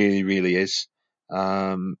 It really, really is.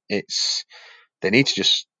 They need to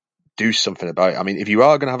just do something about it. I mean, if you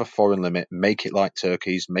are going to have a foreign limit, make it like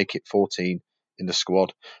Turkey's, make it 14 in the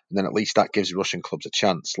squad, and then at least that gives Russian clubs a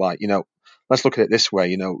chance. Like, let's look at it this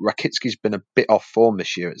way. Rakitsky's been a bit off form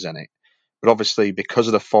this year at Zenit, but obviously because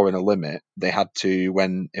of the foreigner limit, they had to,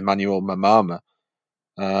 when Emmanuel Mamama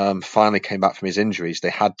finally came back from his injuries, they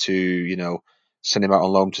had to, send him out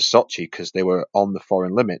on loan to Sochi because they were on the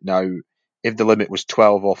foreign limit. Now, if the limit was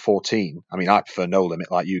 12 or 14, I mean, I prefer no limit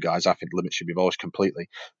like you guys. I think the limit should be abolished completely.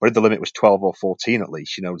 But if the limit was 12 or 14 at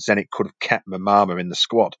least, Zenit could have kept Mamama in the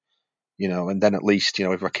squad, and then at least,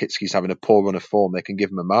 if Rakitsky's having a poor run of form, they can give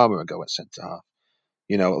Mamama a go at centre half.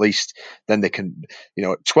 At least then they can,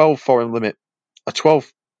 a 12 foreign limit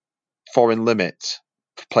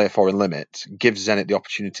player foreign limit gives Zenit the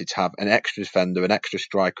opportunity to have an extra defender, an extra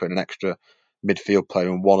striker, and an extra midfield player,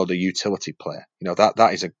 and one other utility player.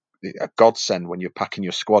 That is a godsend when you're packing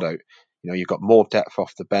your squad out. You've got more depth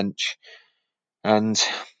off the bench, and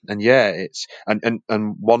yeah, it's and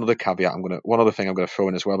one other caveat one other thing I'm gonna throw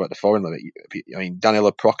in as well about the foreign limit. I mean,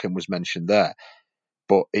 Danila Prokin was mentioned there,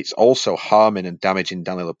 but it's also harming and damaging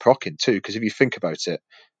Danila Prokin too. Because if you think about it,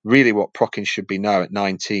 really, what Prokin should be now at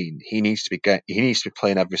 19, he needs to be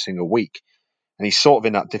playing every single week, and he's sort of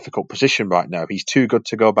in that difficult position right now. He's too good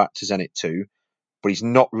to go back to Zenit 2, but he's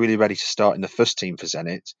not really ready to start in the first team for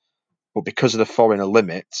Zenit. But because of the foreigner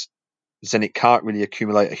limit, Zenit can't really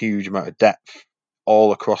accumulate a huge amount of depth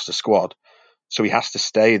all across the squad, so he has to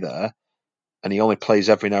stay there, and he only plays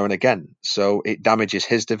every now and again. So it damages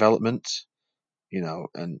his development,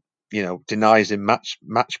 and denies him match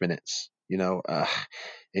minutes.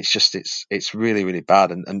 It's really, really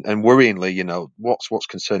bad, and worryingly, what's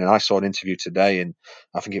concerning. I saw an interview today, and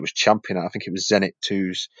I think it was Champion. I think it was Zenit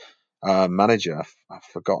 2's manager. I've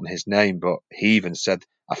forgotten his name, but he even said,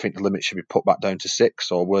 "I think the limit should be put back down to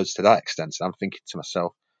 6," or words to that extent. And I'm thinking to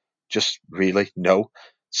myself, just really no,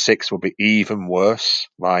 6 would be even worse.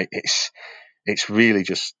 Like it's really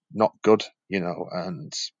just not good,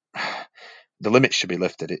 and the limit should be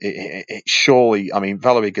lifted. It surely, I mean,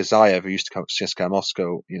 Valery Gazayev, who used to come to CSKA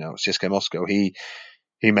Moscow, he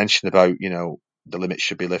mentioned about, the limit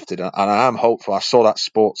should be lifted. And I am hopeful. I saw that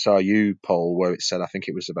Sports RU poll where it said, I think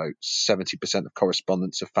it was about 70% of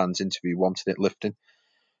correspondents of fans interviewed wanted it lifting.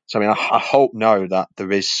 So, I mean, I hope now that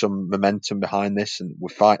there is some momentum behind this, and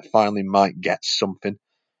we finally might get something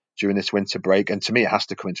during this winter break. And to me, it has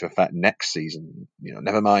to come into effect next season.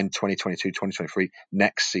 Never mind 2022, 2023.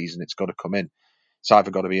 Next season, it's got to come in. It's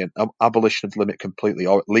either got to be an abolition of the limit completely,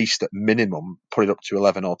 or at least at minimum put it up to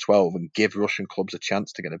 11 or 12 and give Russian clubs a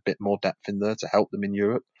chance to get a bit more depth in there to help them in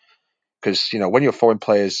Europe. Because, when your foreign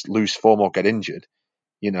players lose form or get injured,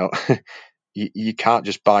 you can't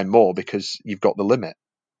just buy more because you've got the limit.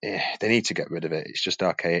 They need to get rid of it. It's just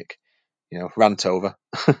archaic. Rant over.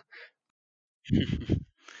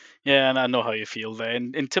 Yeah, and I know how you feel there.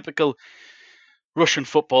 In typical Russian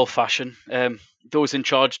football fashion, those in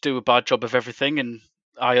charge do a bad job of everything, and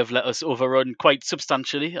I have let us overrun quite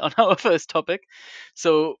substantially on our first topic.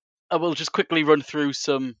 So I will just quickly run through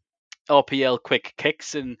some RPL quick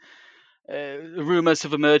kicks, and rumours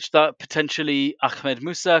have emerged that potentially Ahmed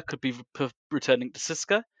Musa could be returning to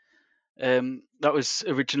CSKA. That was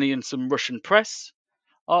originally in some Russian press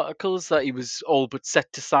articles that he was all but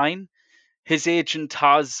set to sign. His agent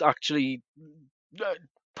has actually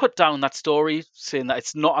put down that story, saying that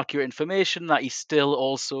it's not accurate information, that he's still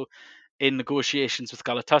also in negotiations with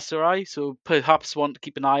Galatasaray, so perhaps one to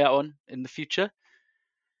keep an eye out on in the future.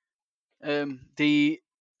 The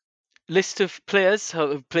list of players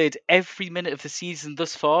who have played every minute of the season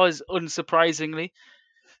thus far is unsurprisingly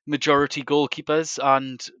majority goalkeepers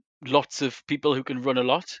and lots of people who can run a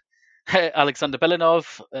lot. Alexander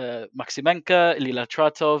Belenov, Maximenko, Ilya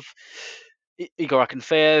Tratov, Igor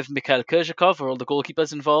Akinfeev, Mikhail Kerzhakov are all the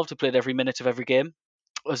goalkeepers involved who played every minute of every game,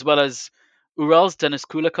 as well as Ural's Denis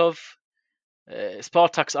Kulakov,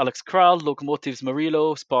 Spartak's Alex Kral, Lokomotiv's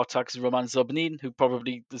Marilo, Spartak's Roman Zobnin, who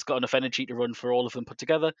probably has got enough energy to run for all of them put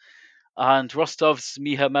together, and Rostov's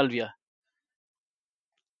Miha Melvia.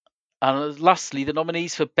 And lastly, the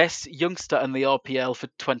nominees for Best Youngster in the RPL for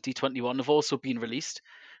 2021 have also been released.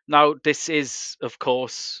 Now, this is, of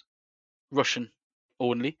course, Russian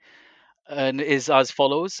only, and is as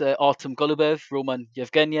follows: Artem Golubev, Roman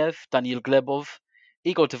Yevgeniev, Daniil Glebov,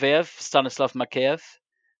 Igor Dveev, Stanislav Makeyev,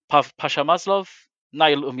 Pasha Maslov,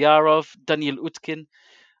 Nail Umyarov, Daniil Utkin,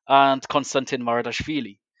 and Konstantin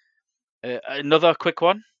Maradashvili. Another quick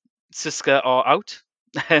one, CSKA are out.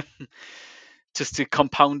 Just to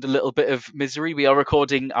compound a little bit of misery, we are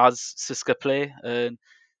recording as CSKA play, and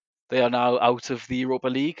they are now out of the Europa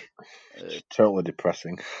League. Totally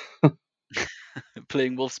depressing.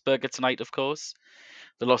 Playing Wolfsberger tonight, of course.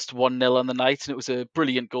 They lost 1-0 on the night, and it was a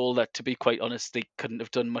brilliant goal that, to be quite honest, they couldn't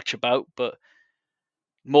have done much about. But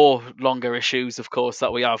more longer issues, of course,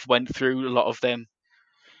 that we have went through. A lot of them,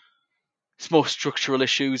 it's more structural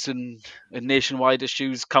issues and nationwide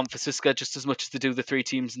issues count for CSKA just as much as they do the three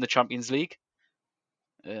teams in the Champions League.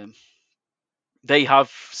 They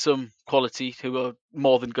have some quality who are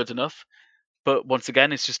more than good enough, but once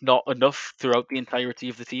again, it's just not enough throughout the entirety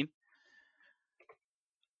of the team.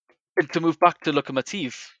 And to move back to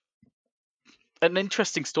Lokomotiv, an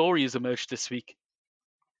interesting story has emerged this week.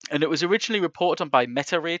 And it was originally reported on by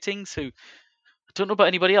Meta Ratings, who, I don't know about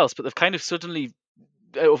anybody else, but they've kind of suddenly,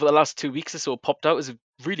 over the last 2 weeks or so, popped out as a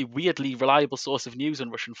really weirdly reliable source of news on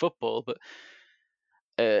Russian football. But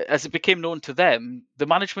as it became known to them, the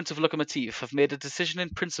management of Lokomotiv have made a decision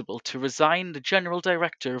in principle to resign the general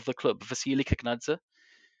director of the club, Vasily Kiknadze.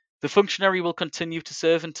 The functionary will continue to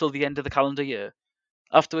serve until the end of the calendar year,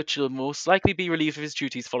 after which he'll most likely be relieved of his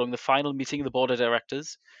duties following the final meeting of the board of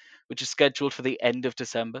directors, which is scheduled for the end of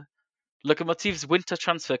December. Lokomotiv's winter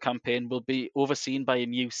transfer campaign will be overseen by a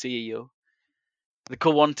new CEO. They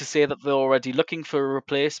go on to say that they're already looking for a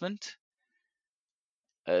replacement.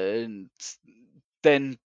 And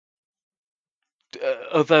then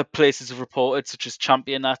other places have reported, such as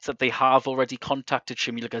Championat, that they have already contacted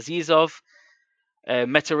Shamil Gazizov.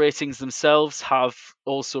 Meta Ratings themselves have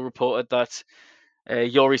also reported that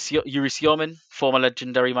Yuri Seomin, former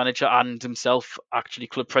legendary manager and himself actually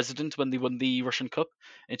club president when they won the Russian Cup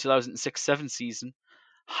in 2006-07 season,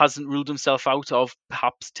 hasn't ruled himself out of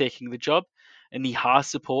perhaps taking the job, and he has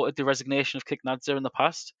supported the resignation of Kiknadze in the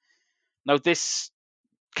past. Now, this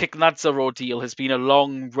Kiknadze ordeal has been a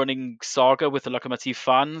long-running saga with the Lokomotiv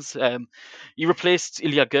fans. He replaced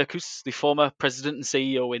Ilya Gerkus, the former president and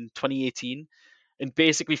CEO, in 2018. And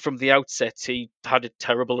basically, from the outset, he had a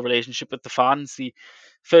terrible relationship with the fans. The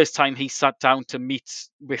first time he sat down to meet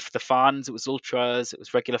with the fans, it was ultras, it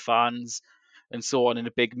was regular fans, and so on in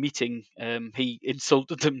a big meeting. He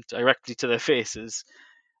insulted them directly to their faces.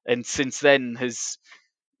 And since then has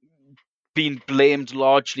been blamed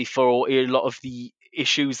largely for a lot of the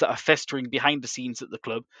issues that are festering behind the scenes at the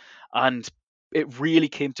club. And it really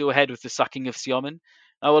came to a head with the sacking of Seomin.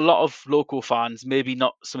 Now, a lot of local fans, maybe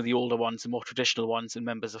not some of the older ones and more traditional ones and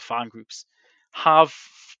members of fan groups, have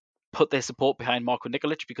put their support behind Marko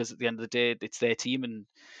Nikolic because at the end of the day, it's their team and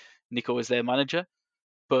Nico is their manager.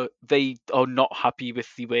 But they are not happy with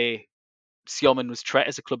the way Seomin was treated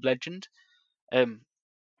as a club legend.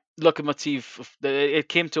 Lokomotiv, it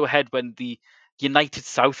came to a head when the United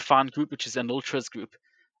South fan group, which is an ultras group,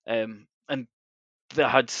 and they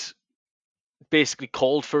had basically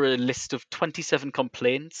called for a list of 27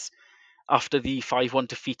 complaints after the 5-1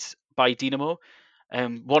 defeat by Dinamo,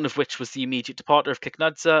 one of which was the immediate departure of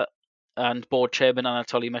Kiknadze and board chairman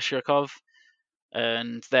Anatoly Meshirkov.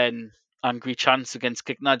 And then angry chants against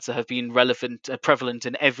Kiknadze have been prevalent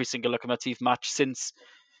in every single Lokomotiv match since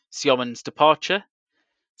Seomin's departure.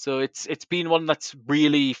 So it's been one that's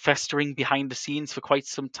really festering behind the scenes for quite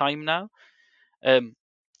some time now.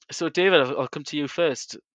 So David, I'll come to you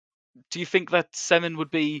first. Do you think that Semin would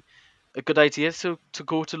be a good idea to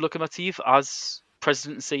go to Lokomotiv as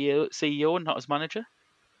president and CEO and not as manager?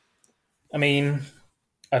 I mean,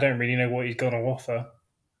 I don't really know what he's going to offer.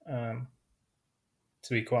 To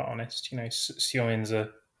be quite honest, Seomin's a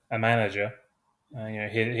manager.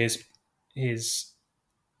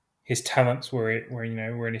 His talents were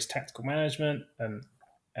in his tactical management and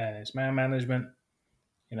his man management.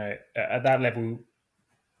 At that level,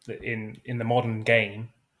 in the modern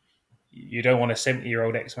game, you don't want a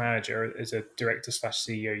 70-year-old ex-manager as a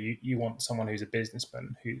director/CEO. You want someone who's a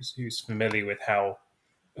businessman, who's familiar with how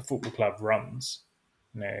a football club runs.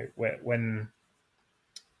 When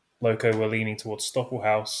Loco were leaning towards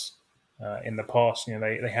Stoppelhouse in the past,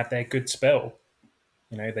 they had their good spell.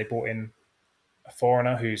 They brought in a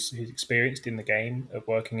foreigner who's experienced in the game of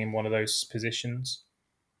working in one of those positions.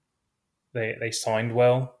 They signed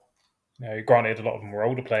well. Granted, a lot of them were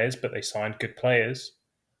older players, but they signed good players.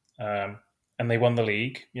 And they won the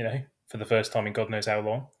league, for the first time in God knows how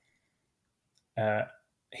long.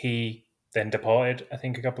 He then departed, I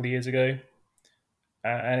think, a couple of years ago.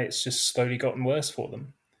 And it's just slowly gotten worse for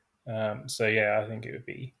them. I think it would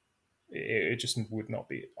be it just would not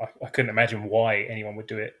be. I couldn't imagine why anyone would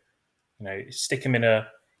do it. Stick him in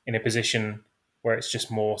a position where it's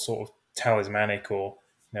just more sort of talismanic, or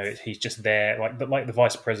he's just there, like the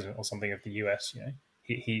vice president or something of the US.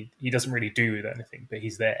 He doesn't really do anything, but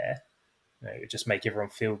he's there. It would just make everyone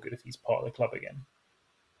feel good if he's part of the club again.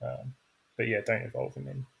 But yeah, don't involve him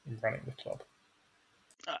in running the club.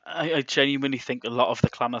 I genuinely think a lot of the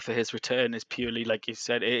clamour for his return is purely, like you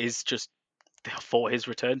said, it is just for his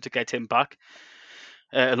return to get him back.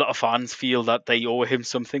 A lot of fans feel that they owe him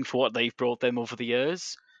something for what they've brought them over the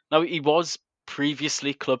years. Now, he was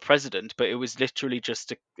previously club president, but it was literally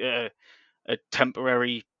just a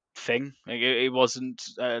temporary thing. It wasn't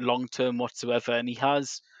long-term whatsoever, and he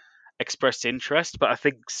has expressed interest, but I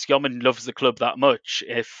think Skjomen loves the club that much.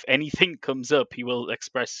 If anything comes up, he will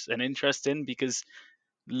express an interest in, because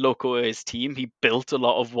Loco are his team. He built a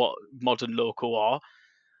lot of what modern Loco are.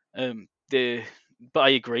 But I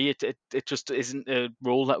agree, it just isn't a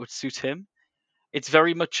role that would suit him. It's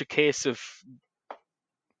very much a case of,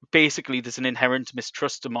 basically, there's an inherent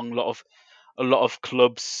mistrust among a lot of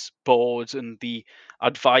clubs, boards, and the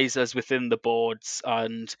advisors within the boards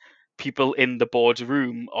and people in the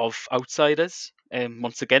boardroom of outsiders.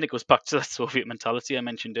 Once again, it goes back to that Soviet mentality I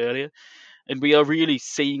mentioned earlier, and we are really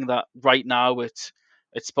seeing that right now at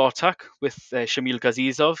Spartak with Shamil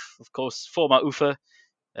Gazizov, of course, former Ufa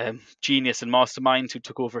genius and mastermind who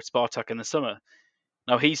took over at Spartak in the summer.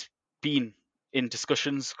 Now, he's been in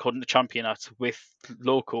discussions, according to Championat, with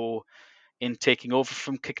Loco in taking over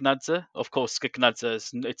from Kiknadze. Of course,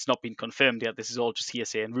 Kiknadze, it's not been confirmed yet. This is all just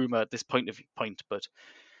hearsay and rumour at this point. But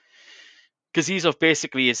Gazizov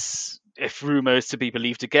basically is, if rumour is to be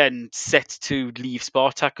believed again, set to leave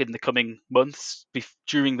Spartak in the coming months,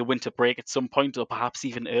 during the winter break at some point, or perhaps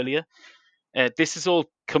even earlier. This has all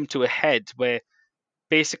come to a head where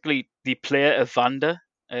basically the player Evander,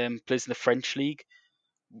 plays in the French league,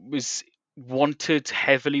 was wanted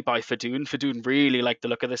heavily by Fedun. Fedun really liked the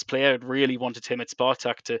look of this player, really wanted him at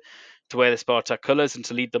Spartak to wear the Spartak colours and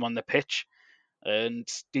to lead them on the pitch. And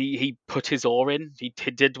he put his oar in. He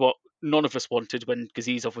did what none of us wanted when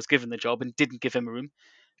Gazizov was given the job, and didn't give him room.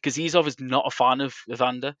 Gazizov is not a fan of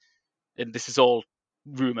Evander, and this is all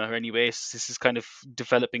rumour anyway. So this is kind of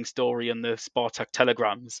developing story on the Spartak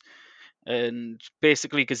telegrams. And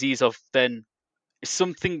basically Gazizov, then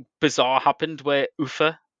something bizarre happened where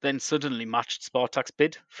Ufa then suddenly matched Spartak's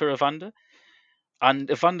bid for Evander. And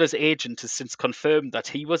Evander's agent has since confirmed that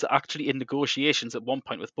he was actually in negotiations at one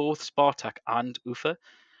point with both Spartak and Ufa.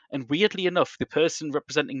 And weirdly enough, the person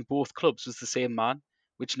representing both clubs was the same man,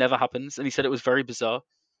 which never happens. And he said it was very bizarre.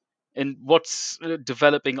 And what's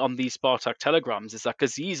developing on these Spartak telegrams is that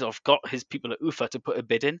Gazizov got his people at Ufa to put a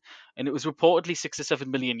bid in, and it was reportedly 6 or 7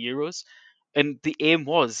 million euros. And the aim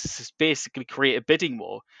was to basically create a bidding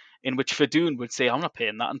war in which Fedun would say, I'm not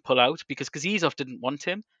paying that, and pull out, because Gazizov didn't want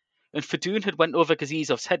him. And Fedun had went over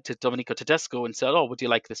Gazizov's head to Domenico Tedesco and said, would you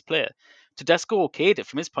like this player? Tedesco okayed it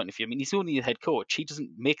from his point of view. I mean, he's only the head coach. He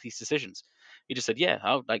doesn't make these decisions. He just said, yeah,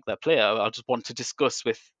 I would like that player. I'll just want to discuss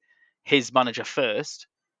with his manager first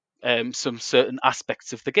some certain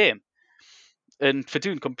aspects of the game. And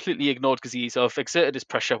Fedun completely ignored Gazizov, exerted his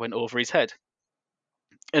pressure, went over his head.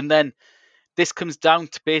 And then this comes down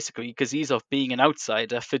to basically Gazizov being an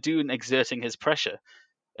outsider, Fedun exerting his pressure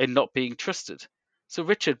and not being trusted. So,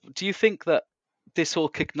 Richard, do you think that this whole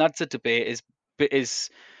Kiknadze debate is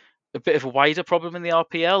a bit of a wider problem in the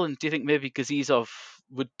RPL? And do you think maybe Gazizov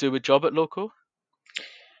would do a job at Loco?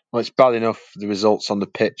 Well, it's bad enough the results on the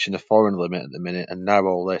pitch and the foreign limit at the minute, and now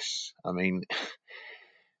all this. I mean,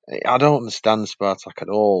 I don't understand Spartak at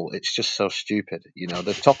all. It's just so stupid.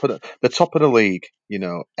 The top of the league.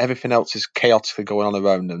 Everything else is chaotically going on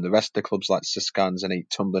around them. The rest of the clubs like Ciscan and Zenit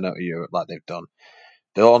tumbling out of Europe like they've done.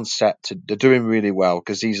 They're on set. They're doing really well.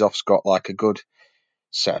 Gazizov's got like a good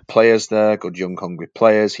set of players there, good young hungry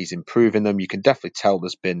players. He's improving them. You can definitely tell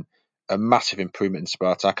there's been a massive improvement in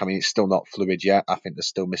Spartak. I mean, it's still not fluid yet. I think they're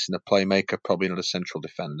still missing a playmaker, probably another central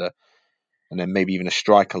defender, and then maybe even a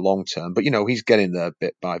striker long term. But, he's getting there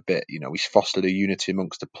bit by bit. He's fostered a unity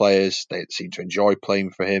amongst the players. They seem to enjoy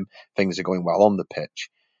playing for him. Things are going well on the pitch.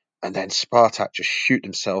 And then Spartak just shoot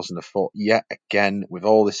themselves in the foot yet again with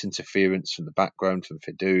all this interference from the background from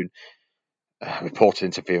Fedun. Reported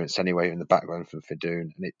interference anyway in the background from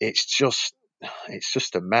Fedun. And it's just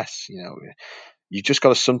a mess. You just got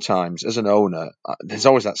to sometimes, as an owner, there's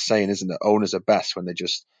always that saying, isn't it? Owners are best when they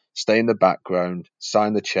just stay in the background,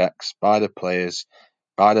 sign the checks, buy the players,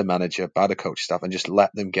 buy the manager, buy the coach staff, and just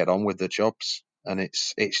let them get on with the jobs. And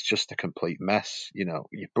it's just a complete mess.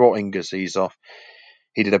 You brought in Gazizov.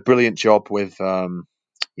 He did a brilliant job with, Ufa.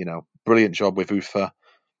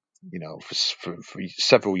 for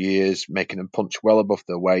several years, making them punch well above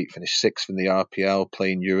their weight, finished sixth in the RPL,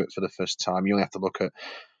 playing Europe for the first time. You only have to look at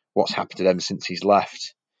what's happened to them since he's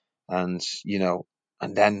left. And,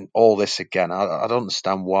 and then all this again. I don't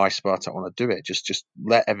understand why Spartak want to do it. Just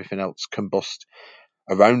let everything else combust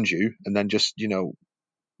around you and then just,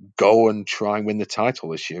 go and try and win the title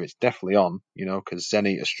this year. It's definitely on, because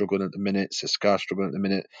Zenit are struggling at the minute, CSKA struggling at the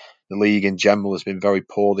minute. The league in general has been very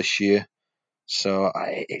poor this year. So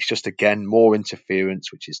it's just, again, more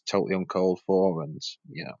interference, which is totally uncalled for and,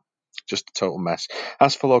 just a total mess.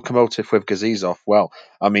 As for Lokomotiv with Gazizov, well,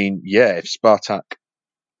 I mean, yeah, if Spartak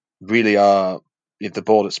really are, if the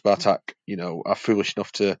board at Spartak, are foolish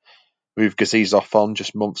enough to move Gazizov on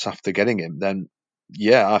just months after getting him, then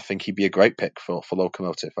yeah, I think he'd be a great pick for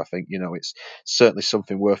Lokomotiv. I think, it's certainly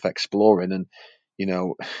something worth exploring. And,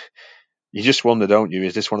 you just wonder, don't you,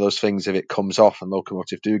 is this one of those things, if it comes off and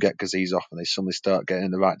Lokomotiv do get Gazizov and they suddenly start getting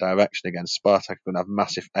in the right direction again, Spartak are going to have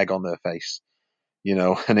massive egg on their face,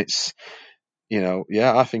 and it's,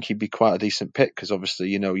 yeah, I think he'd be quite a decent pick because obviously,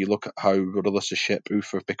 you look at how rudderless a ship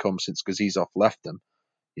Ufa have become since Gazizov left them.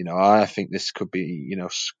 I think this could be,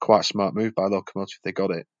 quite a smart move by Lokomotiv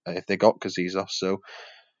if they got Gazizov. So,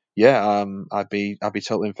 yeah, I'd be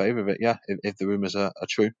totally in favour of it. Yeah, if the rumours are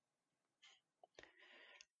true.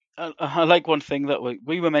 I like one thing that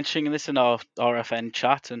we were mentioning this in our RFN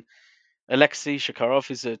chat, and Alexei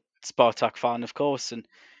Shakarov is a Spartak fan, of course, and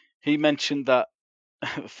he mentioned that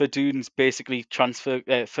Fedun's basically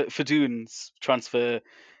Fedun's transfer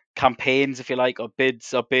campaigns, if you like, or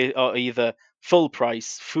bids are either full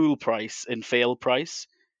price, and fail price,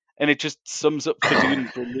 and it just sums up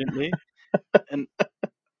Fedun brilliantly. And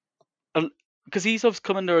because he's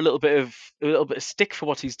come under a little bit of stick for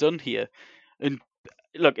what he's done here, and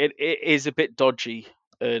look, it is a bit dodgy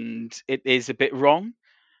and it is a bit wrong,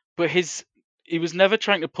 but he was never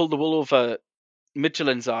trying to pull the wool over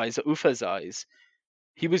Midtjylland's eyes or Ufa's eyes.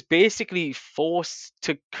 He was basically forced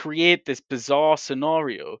to create this bizarre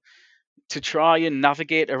scenario to try and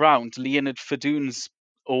navigate around Leonid Fedun's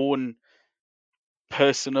own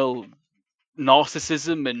personal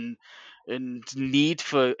narcissism and need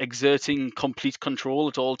for exerting complete control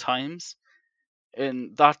at all times.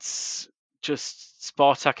 And that's just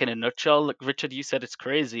Spartak in a nutshell. Like Richard, you said it's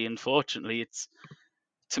crazy. Unfortunately,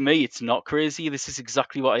 to me, it's not crazy. This is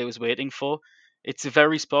exactly what I was waiting for. It's a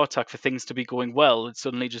very Spartak for things to be going well and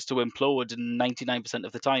suddenly just to implode, and 99%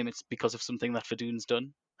 of the time it's because of something that Fedun's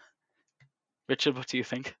done. Richard, what do you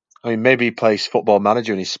think? I mean, maybe he plays Football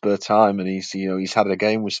Manager in his spare time, and he's had a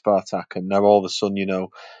game with Spartak, and now all of a sudden,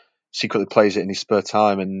 secretly plays it in his spare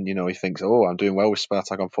time, and he thinks, oh, I'm doing well with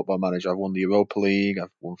Spartak on Football Manager. I've won the Europa League, I've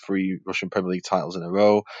won 3 Russian Premier League titles in a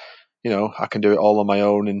row. I can do it all on my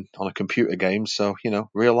own and on a computer game. So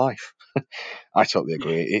real life. I totally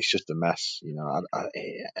agree. It's just a mess.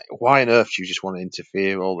 Why on earth do you just want to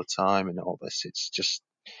interfere all the time and all this? It's just,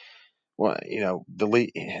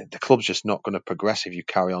 the club's just not going to progress if you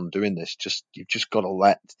carry on doing this. You've just got to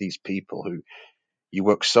let these people who you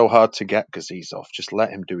work so hard to get Gazizov, just let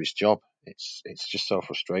him do his job. It's just so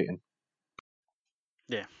frustrating.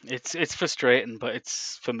 Yeah, it's frustrating, but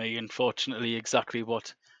it's, for me, unfortunately, exactly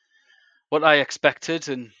what I expected.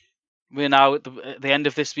 And we're now at the end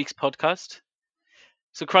of this week's podcast.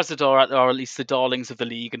 So Krasnodar are at least the darlings of the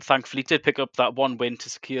league, and thankfully did pick up that one win to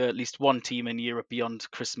secure at least one team in Europe beyond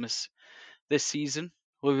Christmas this season.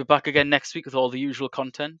 We'll be back again next week with all the usual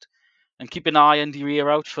content, and keep an eye and your ear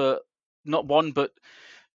out for not one but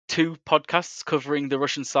 2 podcasts covering the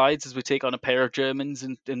Russian sides as we take on a pair of Germans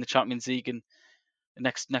in the Champions League in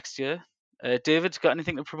next year. David, got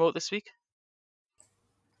anything to promote this week?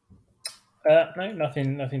 No,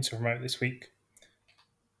 nothing to promote this week.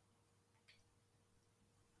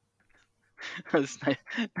 That's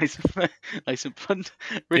nice and fun.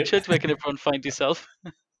 Richard, where can everyone find yourself?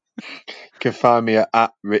 You can find me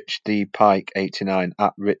at RichDPike89,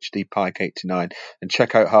 at RichDPike89, and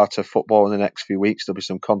check out Heart of Football in the next few weeks. There'll be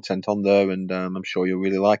some content on there, and I'm sure you'll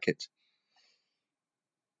really like it.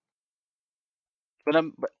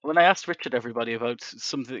 When I asked Richard, everybody, about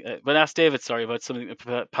something, when I asked David, about something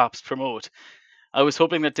to perhaps promote, I was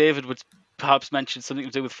hoping that David would perhaps mention something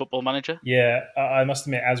to do with Football Manager. Yeah, I must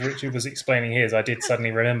admit, as Richard was explaining his, I did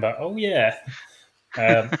suddenly remember, oh yeah.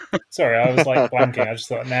 Sorry, I was like blanking. I just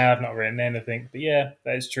thought, I've not written anything. But yeah,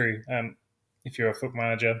 that is true. If you're a Football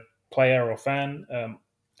Manager player or fan,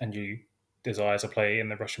 and you desire to play in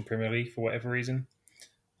the Russian Premier League for whatever reason,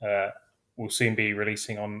 we'll soon be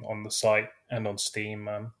releasing on the site and on Steam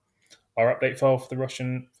our update file for the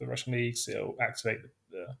Russian leagues. It'll activate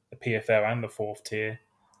the PFL and the 4th tier,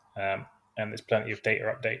 and there's plenty of data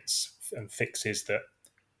updates and fixes that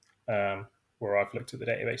where I've looked at the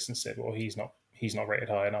database and said, well, he's not rated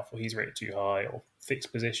high enough, or he's rated too high, or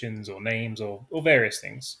fixed positions, or names, or various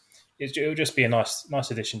things. It'll just be a nice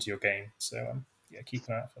addition to your game. So keep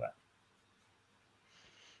an eye out for that.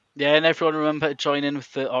 Yeah, and everyone remember to join in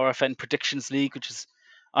with the RFN Predictions League, which is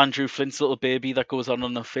Andrew Flint's little baby that goes on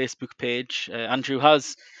the Facebook page. Andrew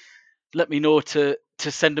has let me know to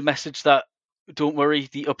send a message that, don't worry,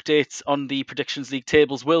 the updates on the Predictions League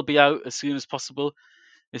tables will be out as soon as possible,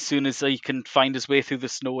 as soon as he can find his way through the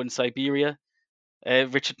snow in Siberia.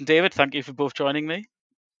 Richard and David, thank you for both joining me.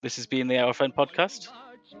 This has been the RFN Podcast.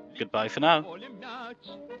 Goodbye for now.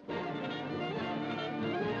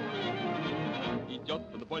 Идет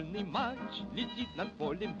футбольный матч, летит над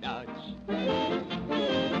полем мяч.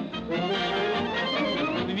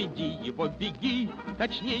 Веди его, беги,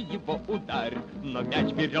 точнее его ударь. Но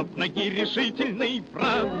мяч берет ноги решительный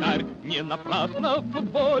вратарь. Не напрасно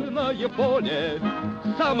футбольное поле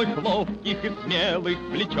самых ловких и смелых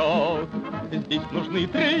влечет. Здесь нужны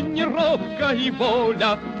тренировка и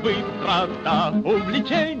воля, быстрота,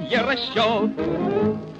 увлечение, расчет.